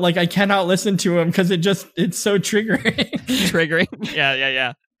funny, but like I cannot listen to him because it's so triggering. Triggering.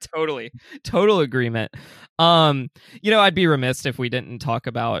 Yeah. Totally. Total agreement. I'd be remiss if we didn't talk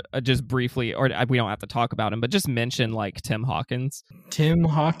about just briefly, or we don't have to talk about him, but just mention like Tim Hawkins. Tim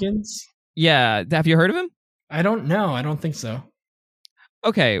Hawkins? Yeah. Have you heard of him? I don't know. I don't think so.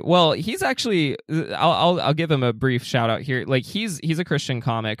 Okay, well, he's actually I'll give him a brief shout out here. Like he's a Christian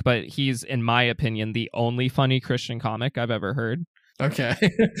comic, but he's in my opinion the only funny Christian comic I've ever heard. Okay.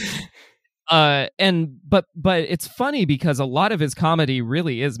 But it's funny because a lot of his comedy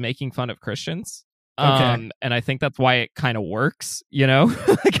really is making fun of Christians. Okay. And I think that's why it kind of works,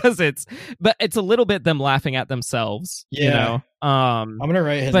 because it's a little bit them laughing at themselves, Yeah. I'm going to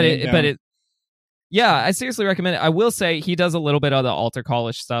write his name down. Yeah, I seriously recommend it. I will say he does a little bit of the altar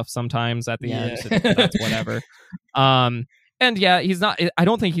callish stuff sometimes at the end. That's whatever. And yeah, he's not. I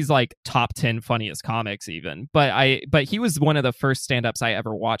don't think he's like top 10 funniest comics even. But he was one of the first stand-ups I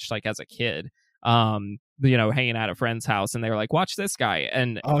ever watched like as a kid. Hanging at a friend's house, and they were like, "Watch this guy."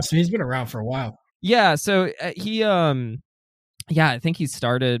 And so he's been around for a while. Yeah. So he I think he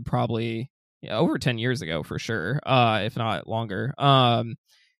started probably over 10 years ago for sure, if not longer.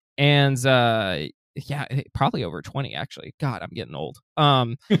 Yeah, probably over 20 actually. God, I'm getting old.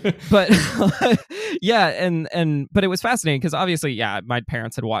 But yeah, but it was fascinating because obviously, yeah, my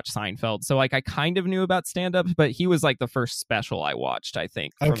parents had watched Seinfeld, so like I kind of knew about stand-up, but he was like the first special I watched, I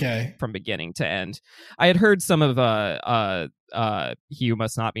think, from beginning to end. I had heard some of He Who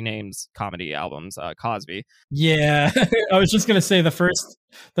Must Not Be Named's comedy albums, Cosby. Yeah, I was just gonna say the first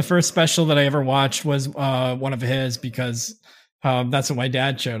special that I ever watched was one of his because that's what my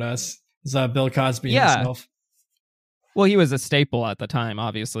dad showed us. Is Bill Cosby himself. Well, he was a staple at the time,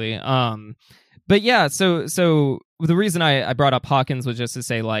 obviously. But yeah, so the reason I brought up Hawkins was just to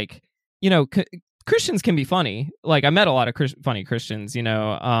say, like, Christians can be funny. Like, I met a lot of funny Christians,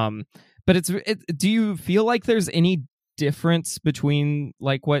 but do you feel like there's any difference between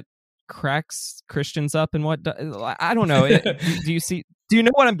like what cracks Christians up and what I don't know. Do you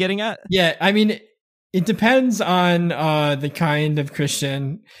know what I'm getting at? Yeah, I mean, it depends on the kind of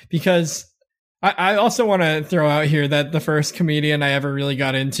Christian, because I also want to throw out here that the first comedian I ever really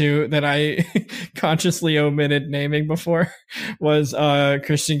got into that I consciously omitted naming before was a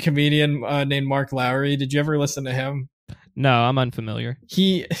Christian comedian named Mark Lowry. Did you ever listen to him? No, I'm unfamiliar.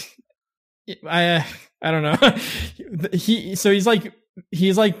 I don't know. He's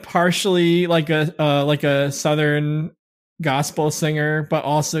like partially like a Southern gospel singer, but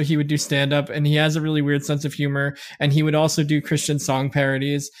also he would do stand up, and he has a really weird sense of humor, and he would also do Christian song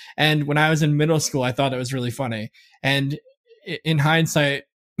parodies. And when I was in middle school, I thought it was really funny. And in hindsight,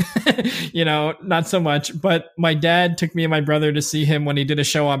 not so much. But my dad took me and my brother to see him when he did a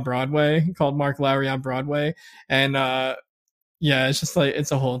show on Broadway called Mark Lowry on Broadway. And yeah, it's just like,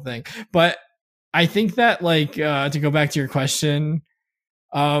 it's a whole thing. But I think that, like, to go back to your question,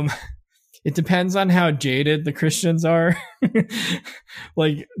 it depends on how jaded the Christians are.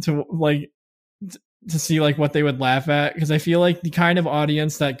 To see like what they would laugh at, because I feel like the kind of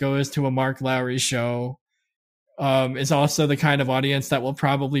audience that goes to a Mark Lowry show is also the kind of audience that will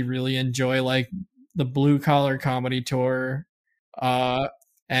probably really enjoy like the Blue Collar Comedy Tour.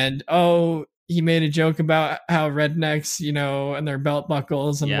 And he made a joke about how rednecks, and their belt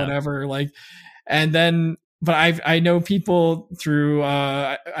buckles and whatever, like, and then, but I know people through who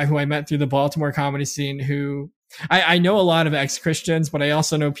I met through the Baltimore comedy scene who I know a lot of ex-Christians, but I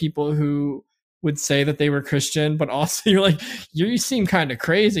also know people who would say that they were Christian, but also you're like, you seem kind of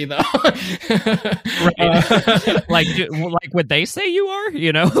crazy though. Right. like would they say you are,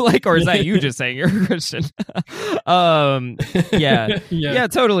 like, or is that you just saying you're a Christian? Yeah,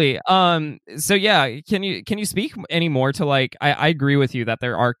 totally. So yeah, can you speak any more to, like, I agree with you that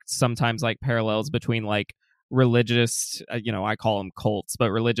there are sometimes like parallels between like religious, I call them cults,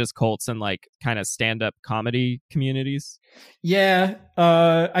 but religious cults and like kind of stand-up comedy communities. Yeah.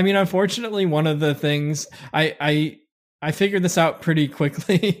 I mean, unfortunately, one of the things I figured this out pretty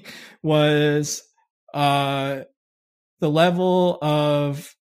quickly was the level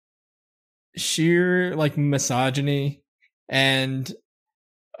of sheer like misogyny and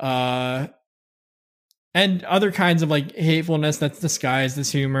other kinds of like hatefulness that's disguised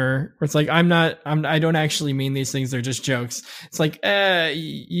as humor, where it's like, I don't actually mean these things, they're just jokes. It's like,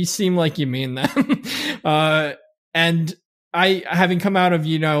 you seem like you mean them. And I, having come out of,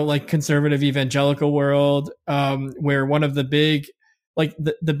 like conservative evangelical world, where one of the big, like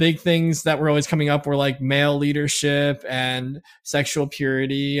the big things that were always coming up were like male leadership and sexual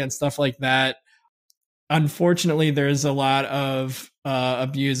purity and stuff like that. Unfortunately, there's a lot of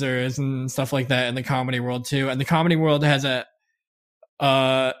abusers and stuff like that in the comedy world too, and the comedy world has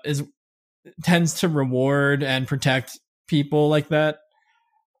tends to reward and protect people like that.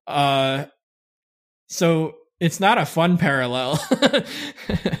 So it's not a fun parallel.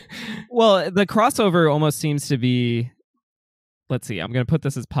 Well, the crossover almost seems to be. Let's see. I'm going to put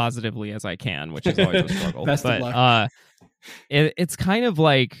this as positively as I can, which is always a struggle. Best of luck. It's kind of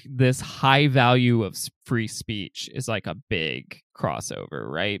like this high value of free speech is like a big crossover,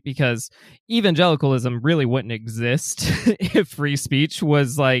 right? Because evangelicalism really wouldn't exist if free speech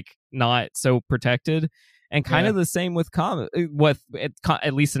was like not so protected, and kind of the same with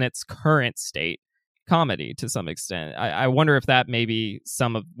at least in its current state, comedy to some extent. I wonder if that may be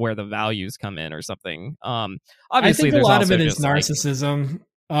some of where the values come in or something. Obviously, I think a lot of it is narcissism.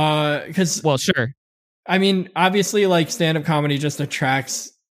 Because well, sure. I mean, obviously, like stand-up comedy just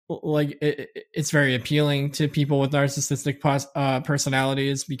attracts, like it's very appealing to people with narcissistic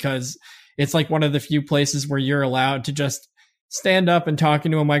personalities, because it's like one of the few places where you're allowed to just stand up and talk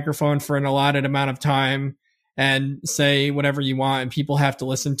into a microphone for an allotted amount of time and say whatever you want, and people have to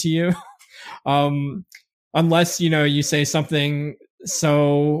listen to you. Unless, you say something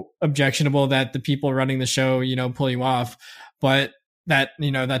so objectionable that the people running the show, pull you off. But that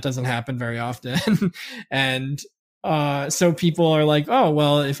doesn't happen very often. And so people are like, oh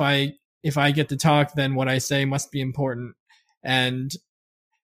well, if I get to talk, then what I say must be important. And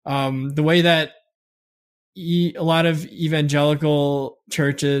the way that a lot of evangelical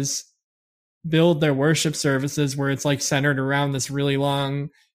churches build their worship services, where it's like centered around this really long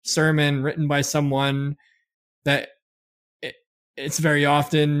sermon written by someone that it's very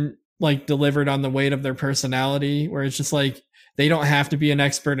often like delivered on the weight of their personality, where it's just like, they don't have to be an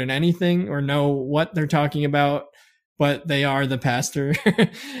expert in anything or know what they're talking about, but they are the pastor.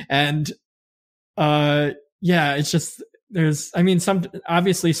 And it's just,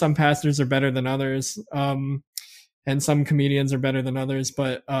 obviously some pastors are better than others, and some comedians are better than others,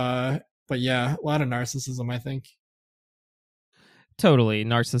 but yeah, a lot of narcissism, I think. Totally.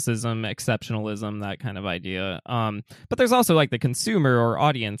 Narcissism, exceptionalism, that kind of idea. But there's also like the consumer or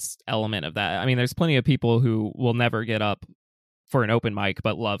audience element of that. I mean, there's plenty of people who will never get up for an open mic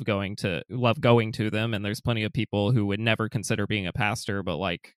but love going to them, and there's plenty of people who would never consider being a pastor but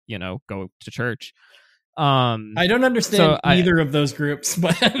go to church. I don't understand either of those groups,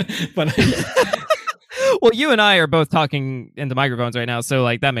 but Well, you and I are both talking into microphones right now, so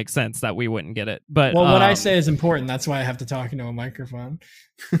like that makes sense that we wouldn't get it. But well, what I say is important. That's why I have to talk into a microphone.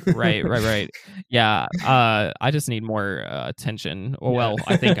 right. Yeah. I just need more attention. Well,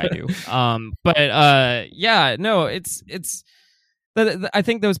 I think I do. But yeah, no, it's I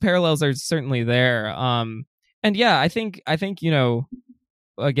think those parallels are certainly there. And yeah, I think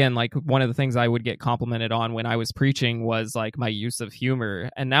again, like one of the things I would get complimented on when I was preaching was like my use of humor.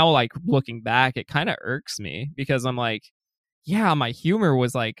 And now, like looking back, it kind of irks me because I'm like, yeah, my humor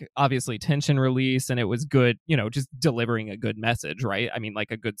was like obviously tension release and it was good, just delivering a good message, right? I mean, like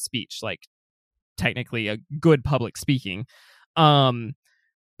a good speech, like technically a good public speaking.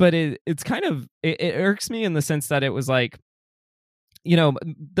 But it's kind of, it irks me in the sense that it was like,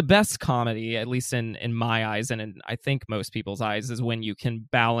 the best comedy, at least in my eyes and in I think most people's eyes, is when you can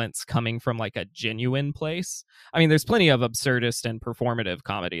balance coming from like a genuine place. I mean, there's plenty of absurdist and performative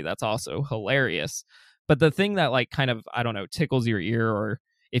comedy that's also hilarious. But the thing that like kind of, I don't know, tickles your ear, or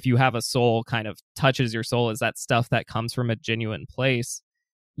if you have a soul, kind of touches your soul, is that stuff that comes from a genuine place.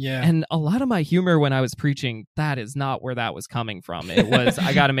 Yeah. And a lot of my humor when I was preaching, that is not where that was coming from. It was,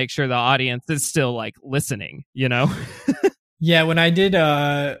 I got to make sure the audience is still like listening, Yeah, when I did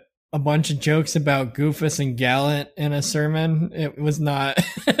a bunch of jokes about Goofus and Gallant in a sermon, it was not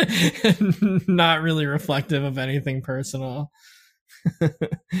not really reflective of anything personal.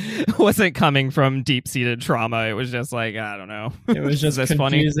 It wasn't coming from deep-seated trauma. It was just like, I don't know. It was just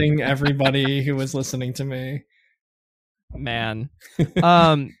confusing everybody who was listening to me. Man.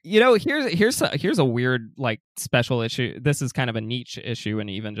 Here's a weird like special issue. This is kind of a niche issue in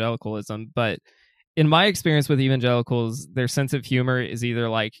evangelicalism, but in my experience with evangelicals, their sense of humor is either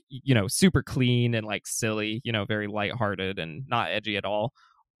like, super clean and like silly, very lighthearted and not edgy at all,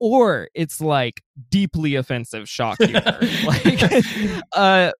 or it's like deeply offensive shock humor. Like,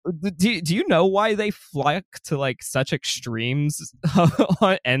 do you know why they flock to like such extremes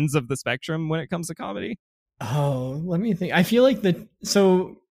on ends of the spectrum when it comes to comedy? Oh, let me think. I feel like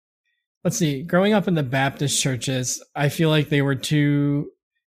so let's see, growing up in the Baptist churches, I feel like they were too,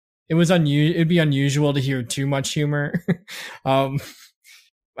 it'd be unusual to hear too much humor.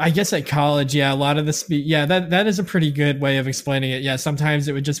 I guess at college, yeah, a lot of the that is a pretty good way of explaining it. Yeah, sometimes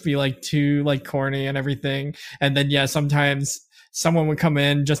it would just be like too like corny and everything. And then yeah, sometimes someone would come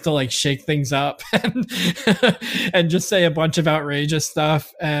in just to like shake things up and just say a bunch of outrageous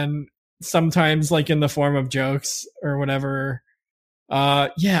stuff, and sometimes like in the form of jokes or whatever.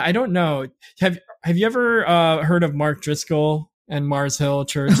 Yeah, I don't know. Have you ever heard of Mark Driscoll and Mars Hill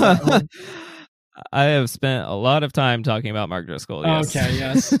Church? I have spent a lot of time talking about Mark Driscoll. Yes. Okay,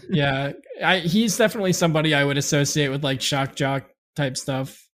 yes. Yeah. He's definitely somebody I would associate with like shock jock type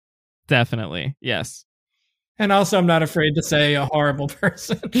stuff. Definitely. Yes. And also, I'm not afraid to say a horrible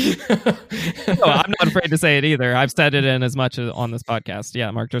person. No, I'm not afraid to say it either. I've said it in as much as on this podcast.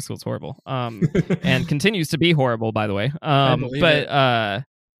 Yeah, Mark Driscoll's horrible. And continues to be horrible, by the way.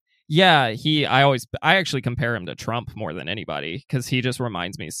 Yeah, I actually compare him to Trump more than anybody because he just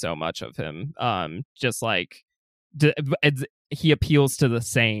reminds me so much of him. Just like he appeals to the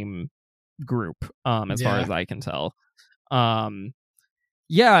same group, as far as I can tell.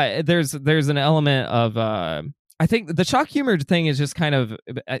 Yeah, there's an element of I think the shock humor thing is just kind of,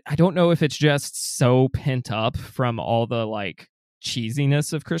 I don't know if it's just so pent up from all the like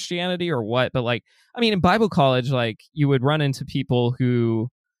cheesiness of Christianity or what, but like, I mean, in Bible college, like you would run into people who,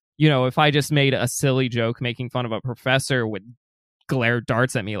 if I just made a silly joke making fun of a professor, would glare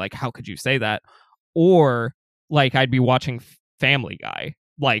darts at me like, how could you say that? Or like I'd be watching Family Guy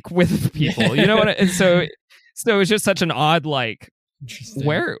like with people, and so it's just such an odd like,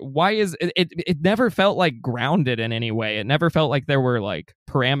 why is it never felt like grounded in any way. It never felt like there were like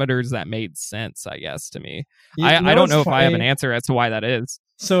parameters that made sense, I guess, to me. I don't know if I have an answer as to why that is.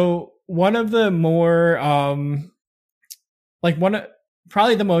 So one of the more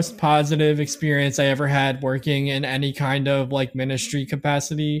probably the most positive experience I ever had working in any kind of like ministry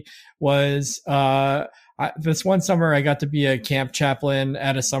capacity was this one summer I got to be a camp chaplain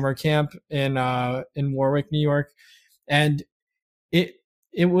at a summer camp in Warwick, New York. And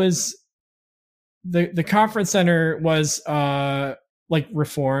it was the conference center was like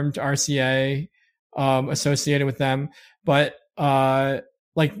Reformed RCA associated with them, but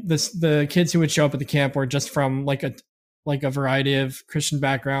like the kids who would show up at the camp were just from like a variety of Christian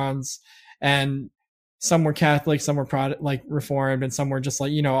backgrounds, and some were Catholic, some were like Reformed, and some were just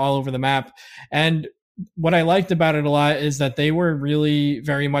like all over the map. And what I liked about it a lot is that they were really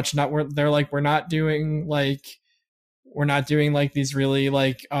very much they're like, we're not doing like these really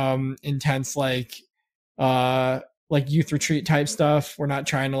like intense like youth retreat type stuff. We're not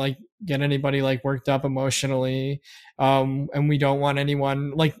trying to like get anybody like worked up emotionally. And we don't want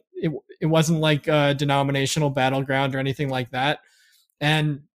anyone like it wasn't like a denominational battleground or anything like that.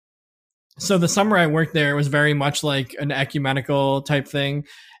 And so the summer I worked there was very much like an ecumenical type thing.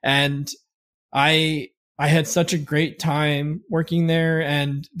 And I had such a great time working there,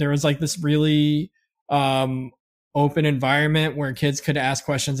 and there was like this really open environment where kids could ask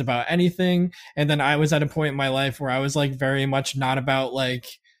questions about anything. And then I was at a point in my life where I was like very much not about like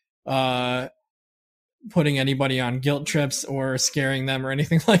putting anybody on guilt trips or scaring them or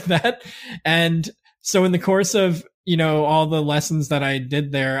anything like that. And so in the course of, you know, all the lessons that I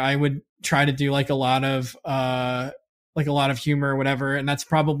did there, I would try to do like a lot of humor or whatever. And that's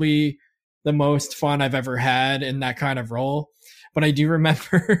probably the most fun I've ever had in that kind of role. But I do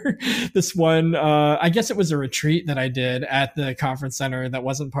remember this one, I guess it was a retreat that I did at the conference center that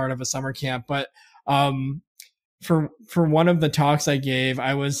wasn't part of a summer camp. But for one of the talks I gave,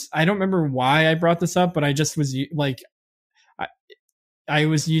 I don't remember why I brought this up, but I just was like, I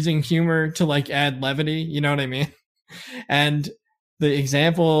was using humor to like add levity, you know what I mean? And the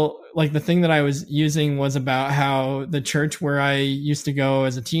example, like the thing that I was using was about how the church where I used to go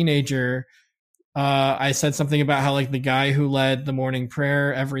as a teenager, I said something about how like the guy who led the morning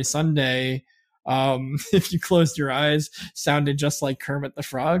prayer every Sunday, if you closed your eyes, sounded just like Kermit the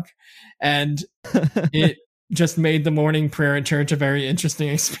Frog. And it just made the morning prayer at church a very interesting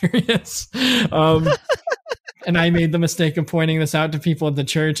experience. And I made the mistake of pointing this out to people at the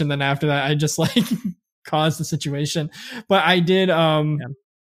church. And then after that, I just like caused the situation. But I did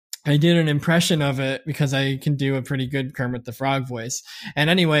I did an impression of it because I can do a pretty good Kermit the Frog voice. And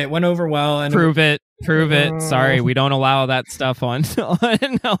anyway, it went over well. And Prove it. Sorry, we don't allow that stuff on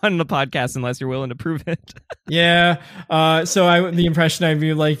the podcast unless you're willing to prove it. Yeah. So the impression I'd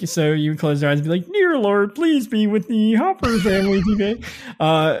be like, so you would close your eyes and be like, "Dear Lord, please be with the Hopper family today."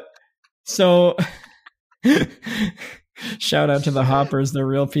 So shout out to the Hoppers, they're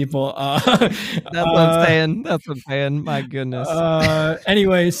real people. That's what I'm saying. My goodness.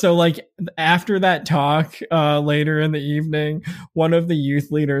 Anyway, so like after that talk, later in the evening, one of the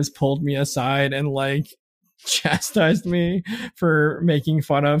youth leaders pulled me aside and like chastised me for making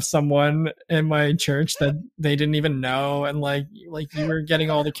fun of someone in my church that they didn't even know, and like you were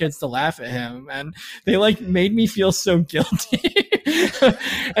getting all the kids to laugh at him, and they like made me feel so guilty.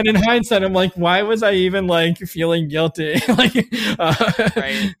 And in hindsight, I'm like, why was I even like feeling guilty? Like,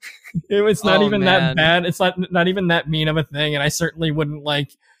 right. It was not even that bad. It's not even that mean of a thing, and I certainly wouldn't like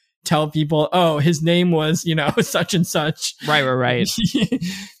tell people, oh, his name was, you know, such and such. Right.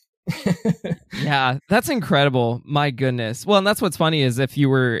 Yeah, that's incredible. My goodness. Well, and that's what's funny is if you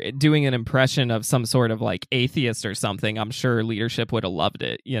were doing an impression of some sort of like atheist or something, I'm sure leadership would have loved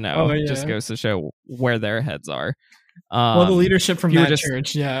it, you know. Oh, yeah. Just goes to show where their heads are. Well, the leadership from that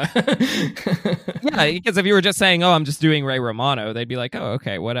church, yeah. Yeah, because if you were just saying, oh, I'm just doing Ray Romano, they'd be like, oh,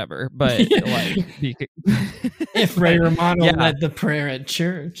 okay, whatever. But like, if Ray Romano led the prayer at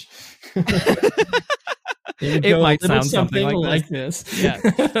church, it might sound something like this.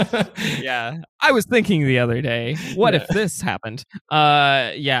 Yeah. I was thinking the other day, what if this happened?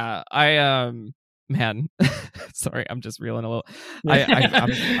 Man, sorry, I'm just reeling a little.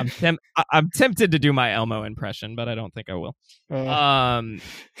 I'm tempted to do my Elmo impression, but I don't think I will.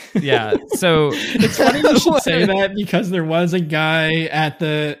 Yeah. So it's funny you should say that, because there was a guy at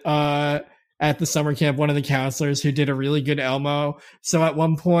the summer camp, one of the counselors, who did a really good Elmo. So at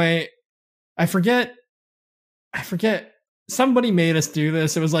one point, I forget. Somebody made us do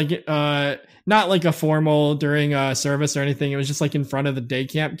this. It was like not like a formal during a service or anything. It was just like in front of the day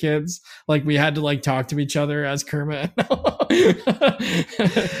camp kids. Like we had to like talk to each other as Kermit.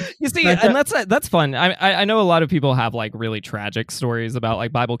 You see, and that's fun. I know a lot of people have like really tragic stories about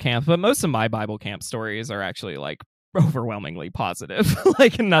like Bible camp, but most of my Bible camp stories are actually like overwhelmingly positive.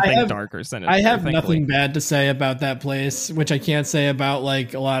 Like nothing dark or sinister. I have nothing bad to say about that place, which I can't say about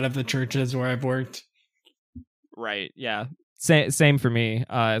like a lot of the churches where I've worked. Right. Yeah. Same for me,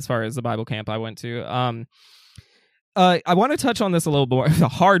 as far as the Bible camp I went to. I want to touch on this a little more. A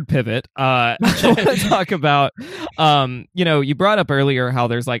hard pivot. I want to talk about, you brought up earlier how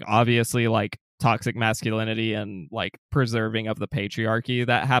there's like obviously like toxic masculinity and like preserving of the patriarchy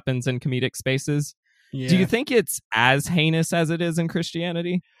that happens in comedic spaces. Yeah. Do you think it's as heinous as it is in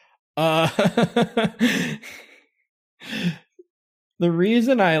Christianity? The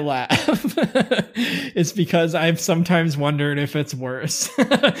reason I laugh is because I've sometimes wondered if it's worse.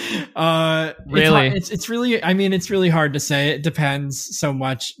 Really? It's really, I mean, it's really hard to say. It depends so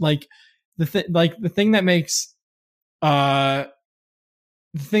much. Like the thing that makes patriarchy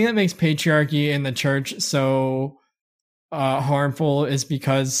in the church so harmful is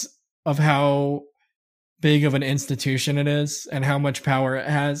because of how big of an institution it is and how much power it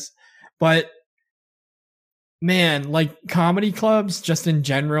has. But man, like comedy clubs just in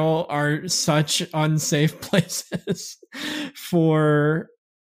general are such unsafe places for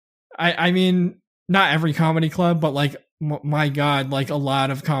I mean, not every comedy club, but like my god, like a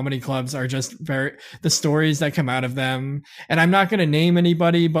lot of comedy clubs are just very, the stories that come out of them, and I'm not going to name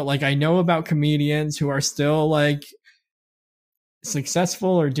anybody, but like I know about comedians who are still like successful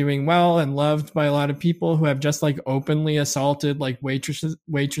or doing well and loved by a lot of people, who have just like openly assaulted like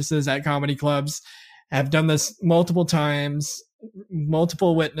waitresses at comedy clubs, have done this multiple times,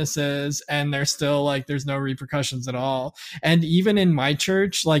 multiple witnesses, and they're still like there's no repercussions at all. And even in my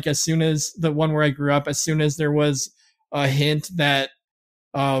church, like as soon as the one where I grew up, as soon as there was a hint that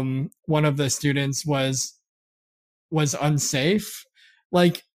one of the students was unsafe,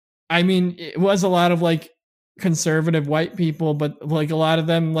 like I mean it was a lot of like conservative white people, but like a lot of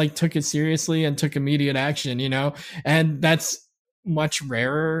them like took it seriously and took immediate action, you know. And that's much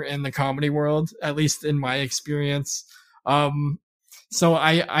rarer in the comedy world, at least in my experience. So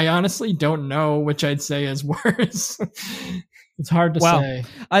I honestly don't know which I'd say is worse. It's hard to say.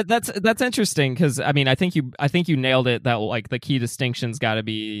 That's interesting, because I mean I think you nailed it, that like the key distinction's got to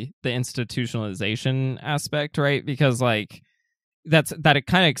be the institutionalization aspect, right? Because like that it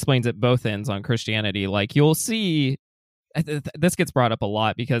kind of explains at both ends on Christianity. Like you'll see this gets brought up a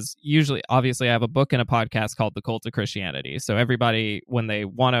lot, because usually, obviously, I have a book and a podcast called The Cult of Christianity. So everybody, when they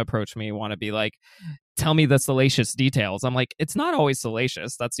want to approach me, want to be like, tell me the salacious details. I'm like, it's not always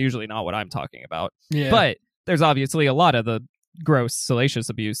salacious. That's usually not what I'm talking about. Yeah. But there's obviously a lot of the gross salacious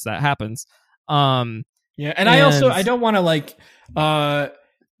abuse that happens. Yeah, and I don't want to like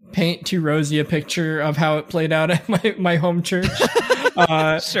paint too rosy a picture of how it played out at my home church.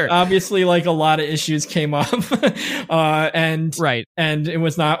 Sure. Obviously, like a lot of issues came up, and right, and it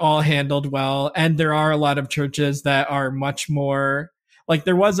was not all handled well. And there are a lot of churches that are much more like,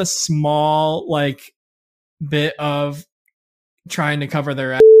 there was a small like bit of trying to cover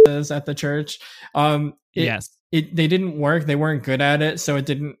their asses at the church. Yes, they didn't work. They weren't good at it, so it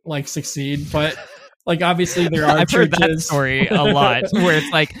didn't like succeed. But like obviously there are I've churches. heard that story a lot, where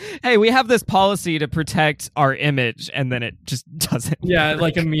it's like, hey, we have this policy to protect our image, and then it just doesn't work.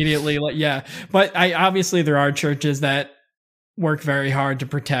 Like immediately, like yeah. But obviously there are churches that work very hard to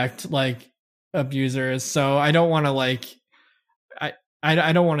protect like abusers. So I don't want to like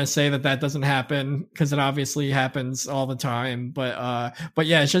I don't want to say that doesn't happen, because it obviously happens all the time. But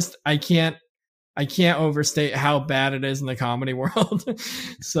yeah, it's just I can't overstate how bad it is in the comedy world.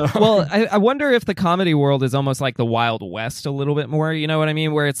 So, well, I wonder if the comedy world is almost like the Wild West a little bit more. You know what I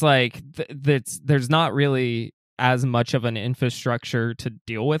mean? Where it's like there's not really as much of an infrastructure to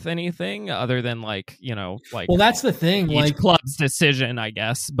deal with anything other than like, you know, like, well, that's the thing, each like club's decision, I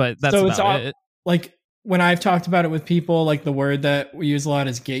guess. But that's so about it. Like when I've talked about it with people, like the word that we use a lot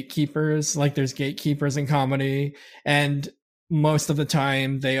is gatekeepers. Like there's gatekeepers in comedy, and most of the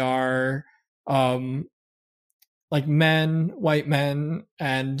time they are like white men,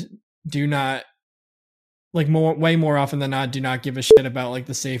 and do not like way more often than not do not give a shit about like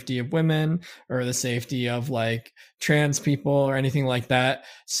the safety of women or the safety of like trans people or anything like that.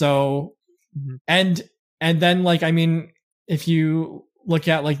 So and then like I mean, if you look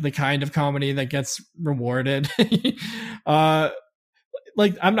at like the kind of comedy that gets rewarded, like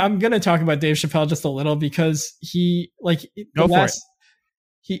I'm gonna talk about Dave Chappelle just a little, because he like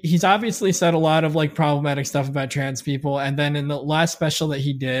he's obviously said a lot of like problematic stuff about trans people, and then in the last special that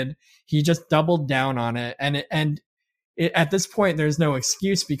he did, he just doubled down on it. And at this point there's no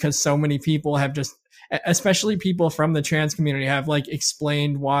excuse, because so many people have just, especially people from the trans community, have like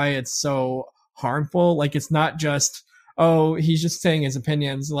explained why it's so harmful. Like it's not just, oh, he's just saying his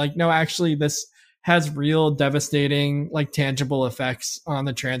opinions. Like, no, actually this has real devastating like tangible effects on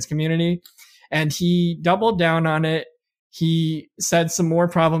the trans community. And he doubled down on it. He said some more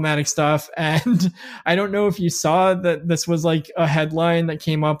problematic stuff. And I don't know if you saw that this was like a headline that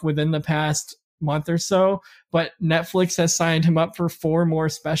came up within the past month or so, but Netflix has signed him up for 4 more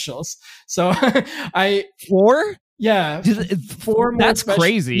specials. So 4? Yeah. 4 more. That's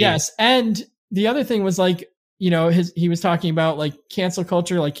crazy. Yes. And the other thing was like, you know, he was talking about like cancel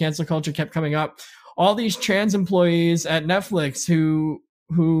culture, like cancel culture kept coming up. All these trans employees at Netflix who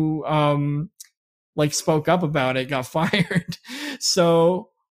like spoke up about it got fired. So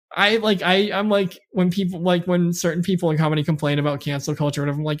I'm like, when certain people in comedy complain about cancel culture,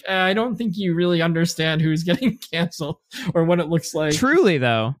 I'm like, I don't think you really understand who's getting canceled or what it looks like. Truly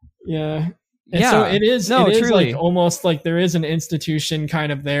though. Yeah. And so it is truly like almost like there is an institution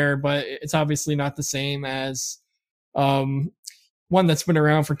kind of there, but it's obviously not the same as one that's been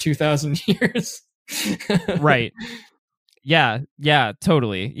around for 2,000 years. Right. Yeah,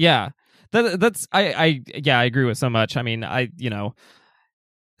 totally. Yeah. That's I agree with so much. I mean, I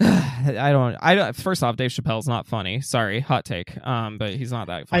don't first off, Dave Chappelle's not funny. Sorry, hot take. But he's not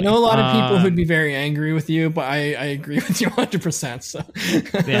that funny. I know a lot of people who'd be very angry with you, but I agree with you 100%. So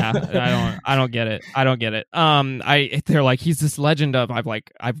yeah, I don't get it. I don't get it. They're like, he's this legend of, I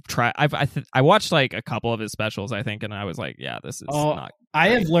watched like a couple of his specials, I think, and I was like, yeah, this is not. I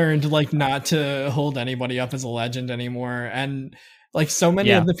have learned like not to hold anybody up as a legend anymore, and like so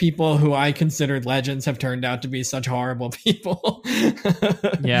many of the people who I considered legends have turned out to be such horrible people.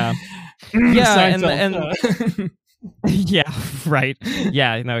 Yeah. Yeah, and yeah, right.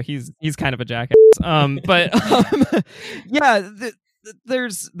 Yeah, no, he's kind of a jackass. But yeah,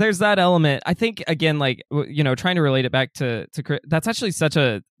 there's that element. I think again, like, you know, trying to relate it back to that's actually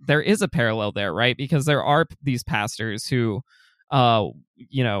there is a parallel there, right? Because there are these pastors who,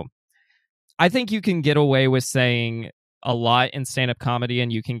 you know, I think you can get away with saying a lot in stand-up comedy,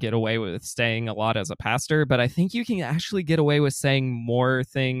 and you can get away with saying a lot as a pastor, but I think you can actually get away with saying more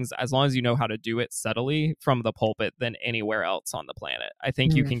things as long as you know how to do it subtly from the pulpit than anywhere else on the planet. I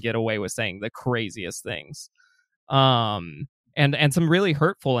think you can get away with saying the craziest things, and some really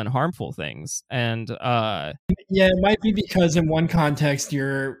hurtful and harmful things. And yeah, it might be because in one context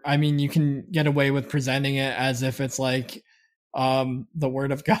you can get away with presenting it as if it's like the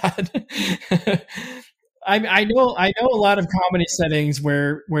word of God. I know a lot of comedy settings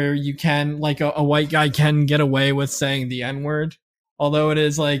where you can, like, a white guy can get away with saying the N-word, although it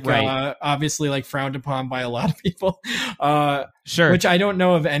is like obviously like frowned upon by a lot of people. Sure. Which I don't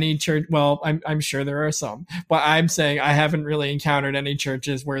know of any church. Well, I'm sure there are some, but I'm saying I haven't really encountered any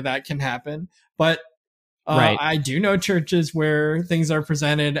churches where that can happen. But I do know churches where things are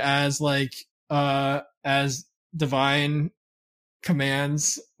presented as like as divine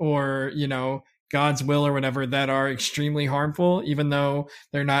commands, or, you know, God's will or whatever, that are extremely harmful, even though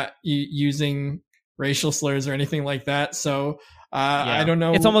they're not using racial slurs or anything like that. So I don't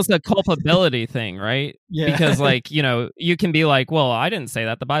know. It's almost a culpability thing, right? Yeah. Because, like, you know, you can be like, well, I didn't say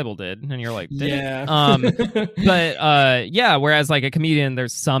that, the Bible did. And you're like, did it? But yeah, whereas like a comedian,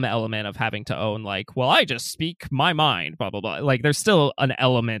 there's some element of having to own, like, well, I just speak my mind, blah, blah, blah. Like, there's still an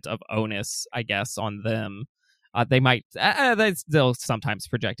element of onus, I guess, on them. They'll sometimes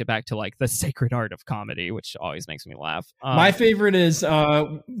project it back to like the sacred art of comedy, which always makes me laugh. My favorite is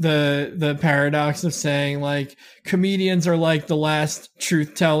the paradox of saying, like, comedians are like the last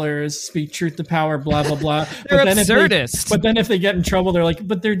truth tellers, speak truth to power, blah blah blah. They're absurdists. But then if they get in trouble, they're like,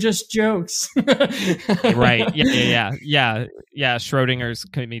 but they're just jokes. Right? Yeah. Schrodinger's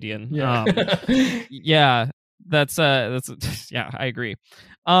comedian. Yeah. That's yeah, I agree.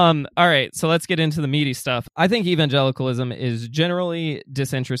 All right, so let's get into the meaty stuff. I think evangelicalism is generally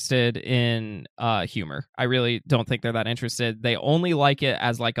disinterested in humor. I really don't think they're that interested. They only like it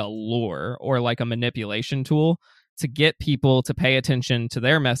as like a lure or like a manipulation tool to get people to pay attention to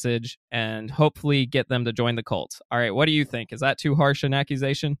their message and hopefully get them to join the cult. All right, what do you think? Is that too harsh an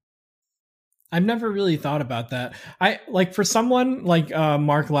accusation? I've never really thought about that. I like, for someone like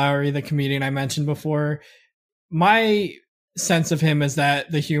Mark Lowry, the comedian I mentioned before, my sense of him is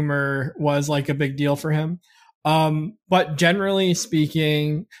that the humor was like a big deal for him. But generally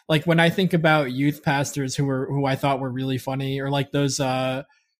speaking, like when I think about youth pastors who I thought were really funny, or like those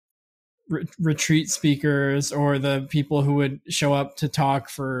retreat speakers, or the people who would show up to talk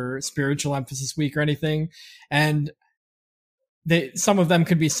for Spiritual Emphasis Week or anything, and some of them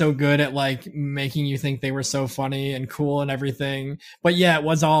could be so good at like making you think they were so funny and cool and everything, but yeah, it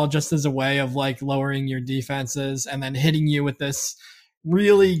was all just as a way of like lowering your defenses and then hitting you with this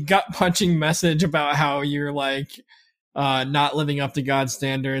really gut punching message about how you're like not living up to God's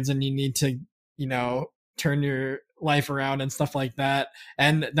standards and you need to, you know, turn your life around and stuff like that.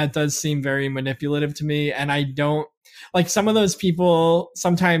 And that does seem very manipulative to me, and I don't like some of those people.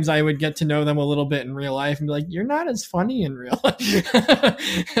 Sometimes I would get to know them a little bit in real life and be like, you're not as funny in real life.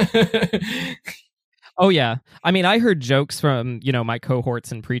 Oh yeah. I mean, I heard jokes from, you know, my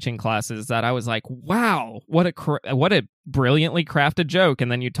cohorts in preaching classes that I was like, wow, what a brilliantly crafted joke.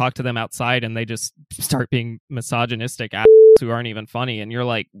 And then you talk to them outside and they just start being misogynistic assholes who aren't even funny. And you're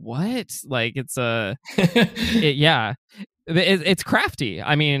like, what? Like, it's yeah, it's crafty.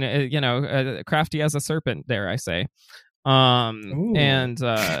 I mean, you know, crafty as a serpent, dare I say. And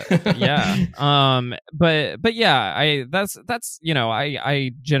yeah, but yeah, that's you know,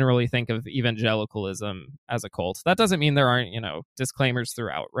 I generally think of evangelicalism as a cult. That doesn't mean there aren't, you know, disclaimers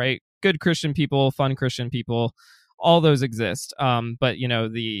throughout, right? Good Christian people, fun Christian people, all those exist. But you know,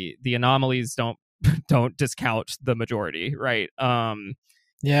 the anomalies don't don't discount the majority, right?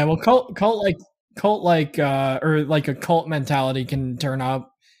 Yeah, well, cult like or like a cult mentality can turn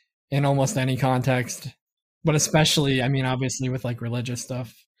up in almost any context, but especially, I mean, obviously with like religious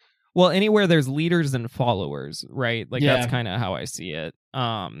stuff. Well, anywhere there's leaders and followers, right? Like that's Yeah. kind of how I see it.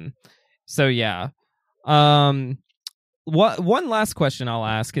 So yeah. Um, what one last question I'll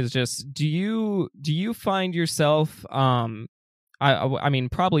ask is just do you find yourself I mean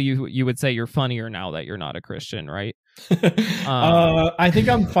probably you would say you're funnier now that you're not a Christian, right? I think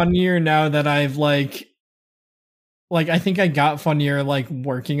I'm funnier now that I've like I think I got funnier like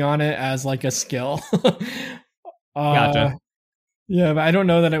working on it as like a skill. Gotcha. Yeah, but I don't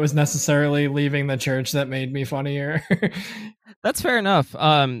know that it was necessarily leaving the church that made me funnier. That's fair enough.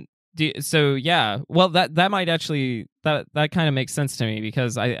 So yeah, well that might actually that kind of makes sense to me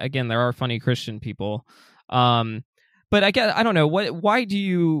because again there are funny Christian people. But I don't know why do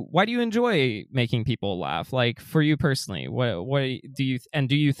you enjoy making people laugh? Like for you personally, what do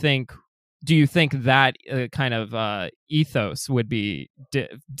you think that kind of ethos would be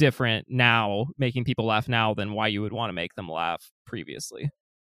different now, making people laugh now than why you would want to make them laugh previously?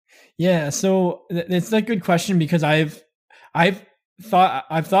 Yeah, so it's a good question because I've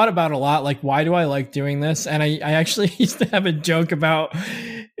thought about a lot like why do I like doing this? And I actually used to have a joke about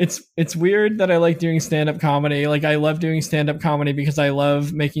it's weird that I like doing stand-up comedy. Like I love doing stand-up comedy because I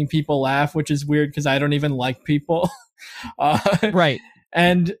love making people laugh, which is weird because I don't even like people. Right.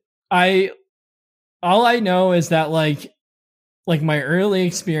 And all I know is that like my early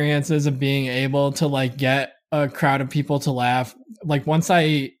experiences of being able to like get a crowd of people to laugh, like once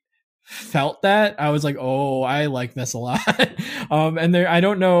I felt that, I was like, oh, I like this a lot. And there, I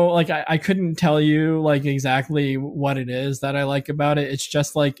don't know, like I couldn't tell you like exactly what it is that I like about it. It's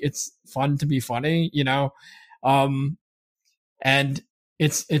just like it's fun to be funny, you know. And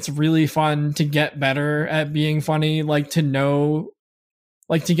it's really fun to get better at being funny, like to know,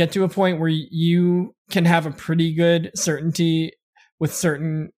 like to get to a point where you can have a pretty good certainty with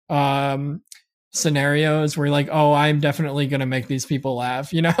certain scenarios where like, oh, I'm definitely going to make these people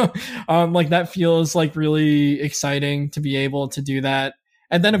laugh, you know. Like that feels like really exciting to be able to do that.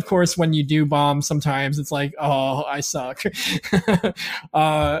 And then of course when you do bomb, sometimes it's like, oh, I suck.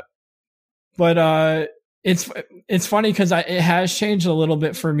 But it's funny because it has changed a little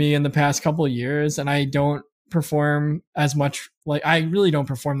bit for me in the past couple of years, and I don't perform as much. Like I really don't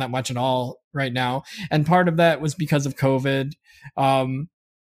perform that much at all right now, and part of that was because of COVID.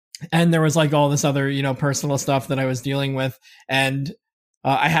 And there was like all this other, you know, personal stuff that I was dealing with, and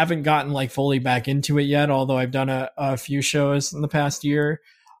I haven't gotten like fully back into it yet, although I've done a few shows in the past year.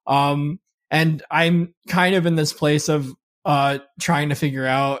 And I'm kind of in this place of trying to figure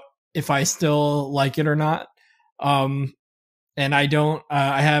out if I still like it or not. And I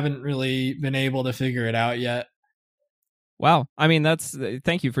haven't really been able to figure it out yet. Wow. I mean,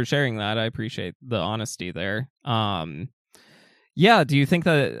 thank you for sharing that. I appreciate the honesty there. Yeah, do you think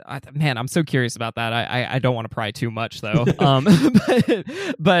that man, I'm so curious about that. I don't want to pry too much though.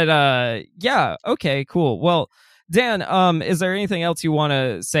 But yeah, okay, cool. Well, Dan, is there anything else you want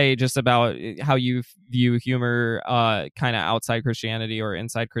to say just about how you view humor kind of outside Christianity or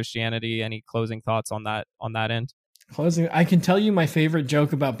inside Christianity? Any closing thoughts on that end? Closing, I can tell you my favorite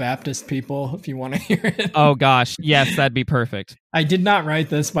joke about Baptist people if you want to hear it. Oh gosh, yes, that'd be perfect. I did not write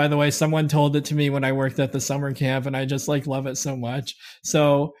this, by the way. Someone told it to me when I worked at the summer camp, and I just like love it so much.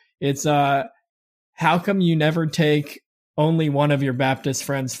 So it's how come you never take only one of your Baptist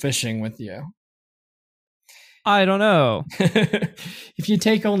friends fishing with you? I don't know. If you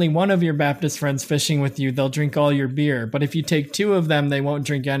take only one of your Baptist friends fishing with you, they'll drink all your beer. But if you take two of them, they won't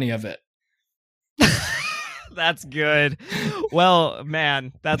drink any of it. That's good. Well,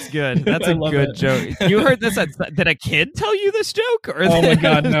 man, that's good. That's a good joke. You heard this? Did a kid tell you this joke? Or oh my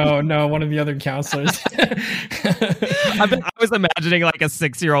god, no! One of the other counselors. I was imagining like a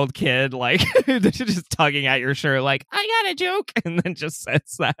 6-year-old kid, like just tugging at your shirt, like I got a joke, and then just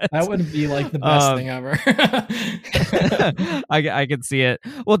says that. That would be like the best thing ever. I can see it.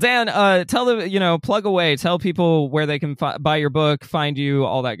 Well, Dan, tell them, plug away. Tell people where they can buy your book, find you,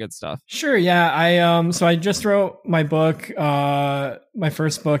 all that good stuff. Sure. Yeah. So I just wrote my book. My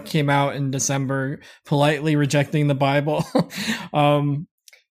first book came out in December, Politely Rejecting the Bible.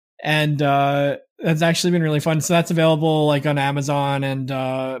 And that's actually been really fun. So that's available like on Amazon and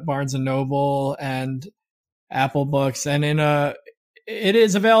Barnes and Noble and Apple Books, and it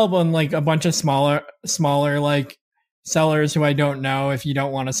is available in like a bunch of smaller like sellers who I don't know if you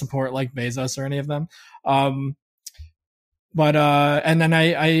don't want to support like Bezos or any of them. But and then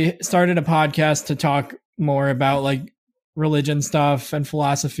I started a podcast to talk more about like religion stuff and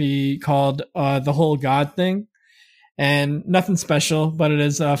philosophy called The Whole God Thing. And nothing special, but it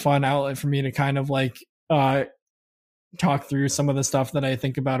is a fun outlet for me to kind of like talk through some of the stuff that I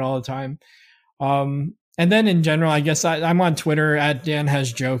think about all the time. And then in general, I guess I'm on Twitter at Dan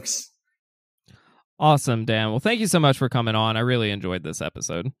Has Jokes. Awesome, Dan. Well, thank you so much for coming on. I really enjoyed this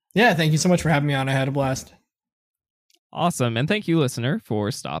episode. Yeah, thank you so much for having me on. I had a blast. Awesome. And thank you, listener, for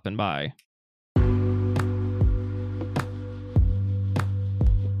stopping by.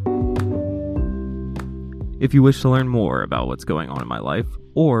 If you wish to learn more about what's going on in my life,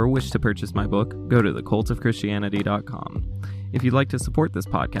 or wish to purchase my book, go to thecultofchristianity.com. If you'd like to support this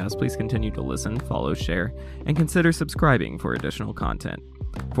podcast, please continue to listen, follow, share, and consider subscribing for additional content.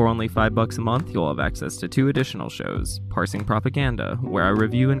 For only $5 a month, you'll have access to 2 additional shows, Parsing Propaganda, where I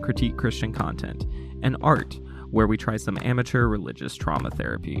review and critique Christian content, and Art, where we try some amateur religious trauma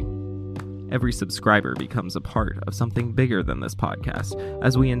therapy. Every subscriber becomes a part of something bigger than this podcast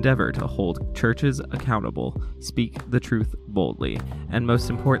as we endeavor to hold churches accountable, speak the truth boldly, and most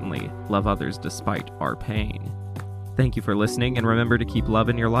importantly, love others despite our pain. Thank you for listening, and remember to keep love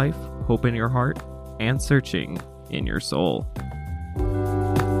in your life, hope in your heart, and searching in your soul.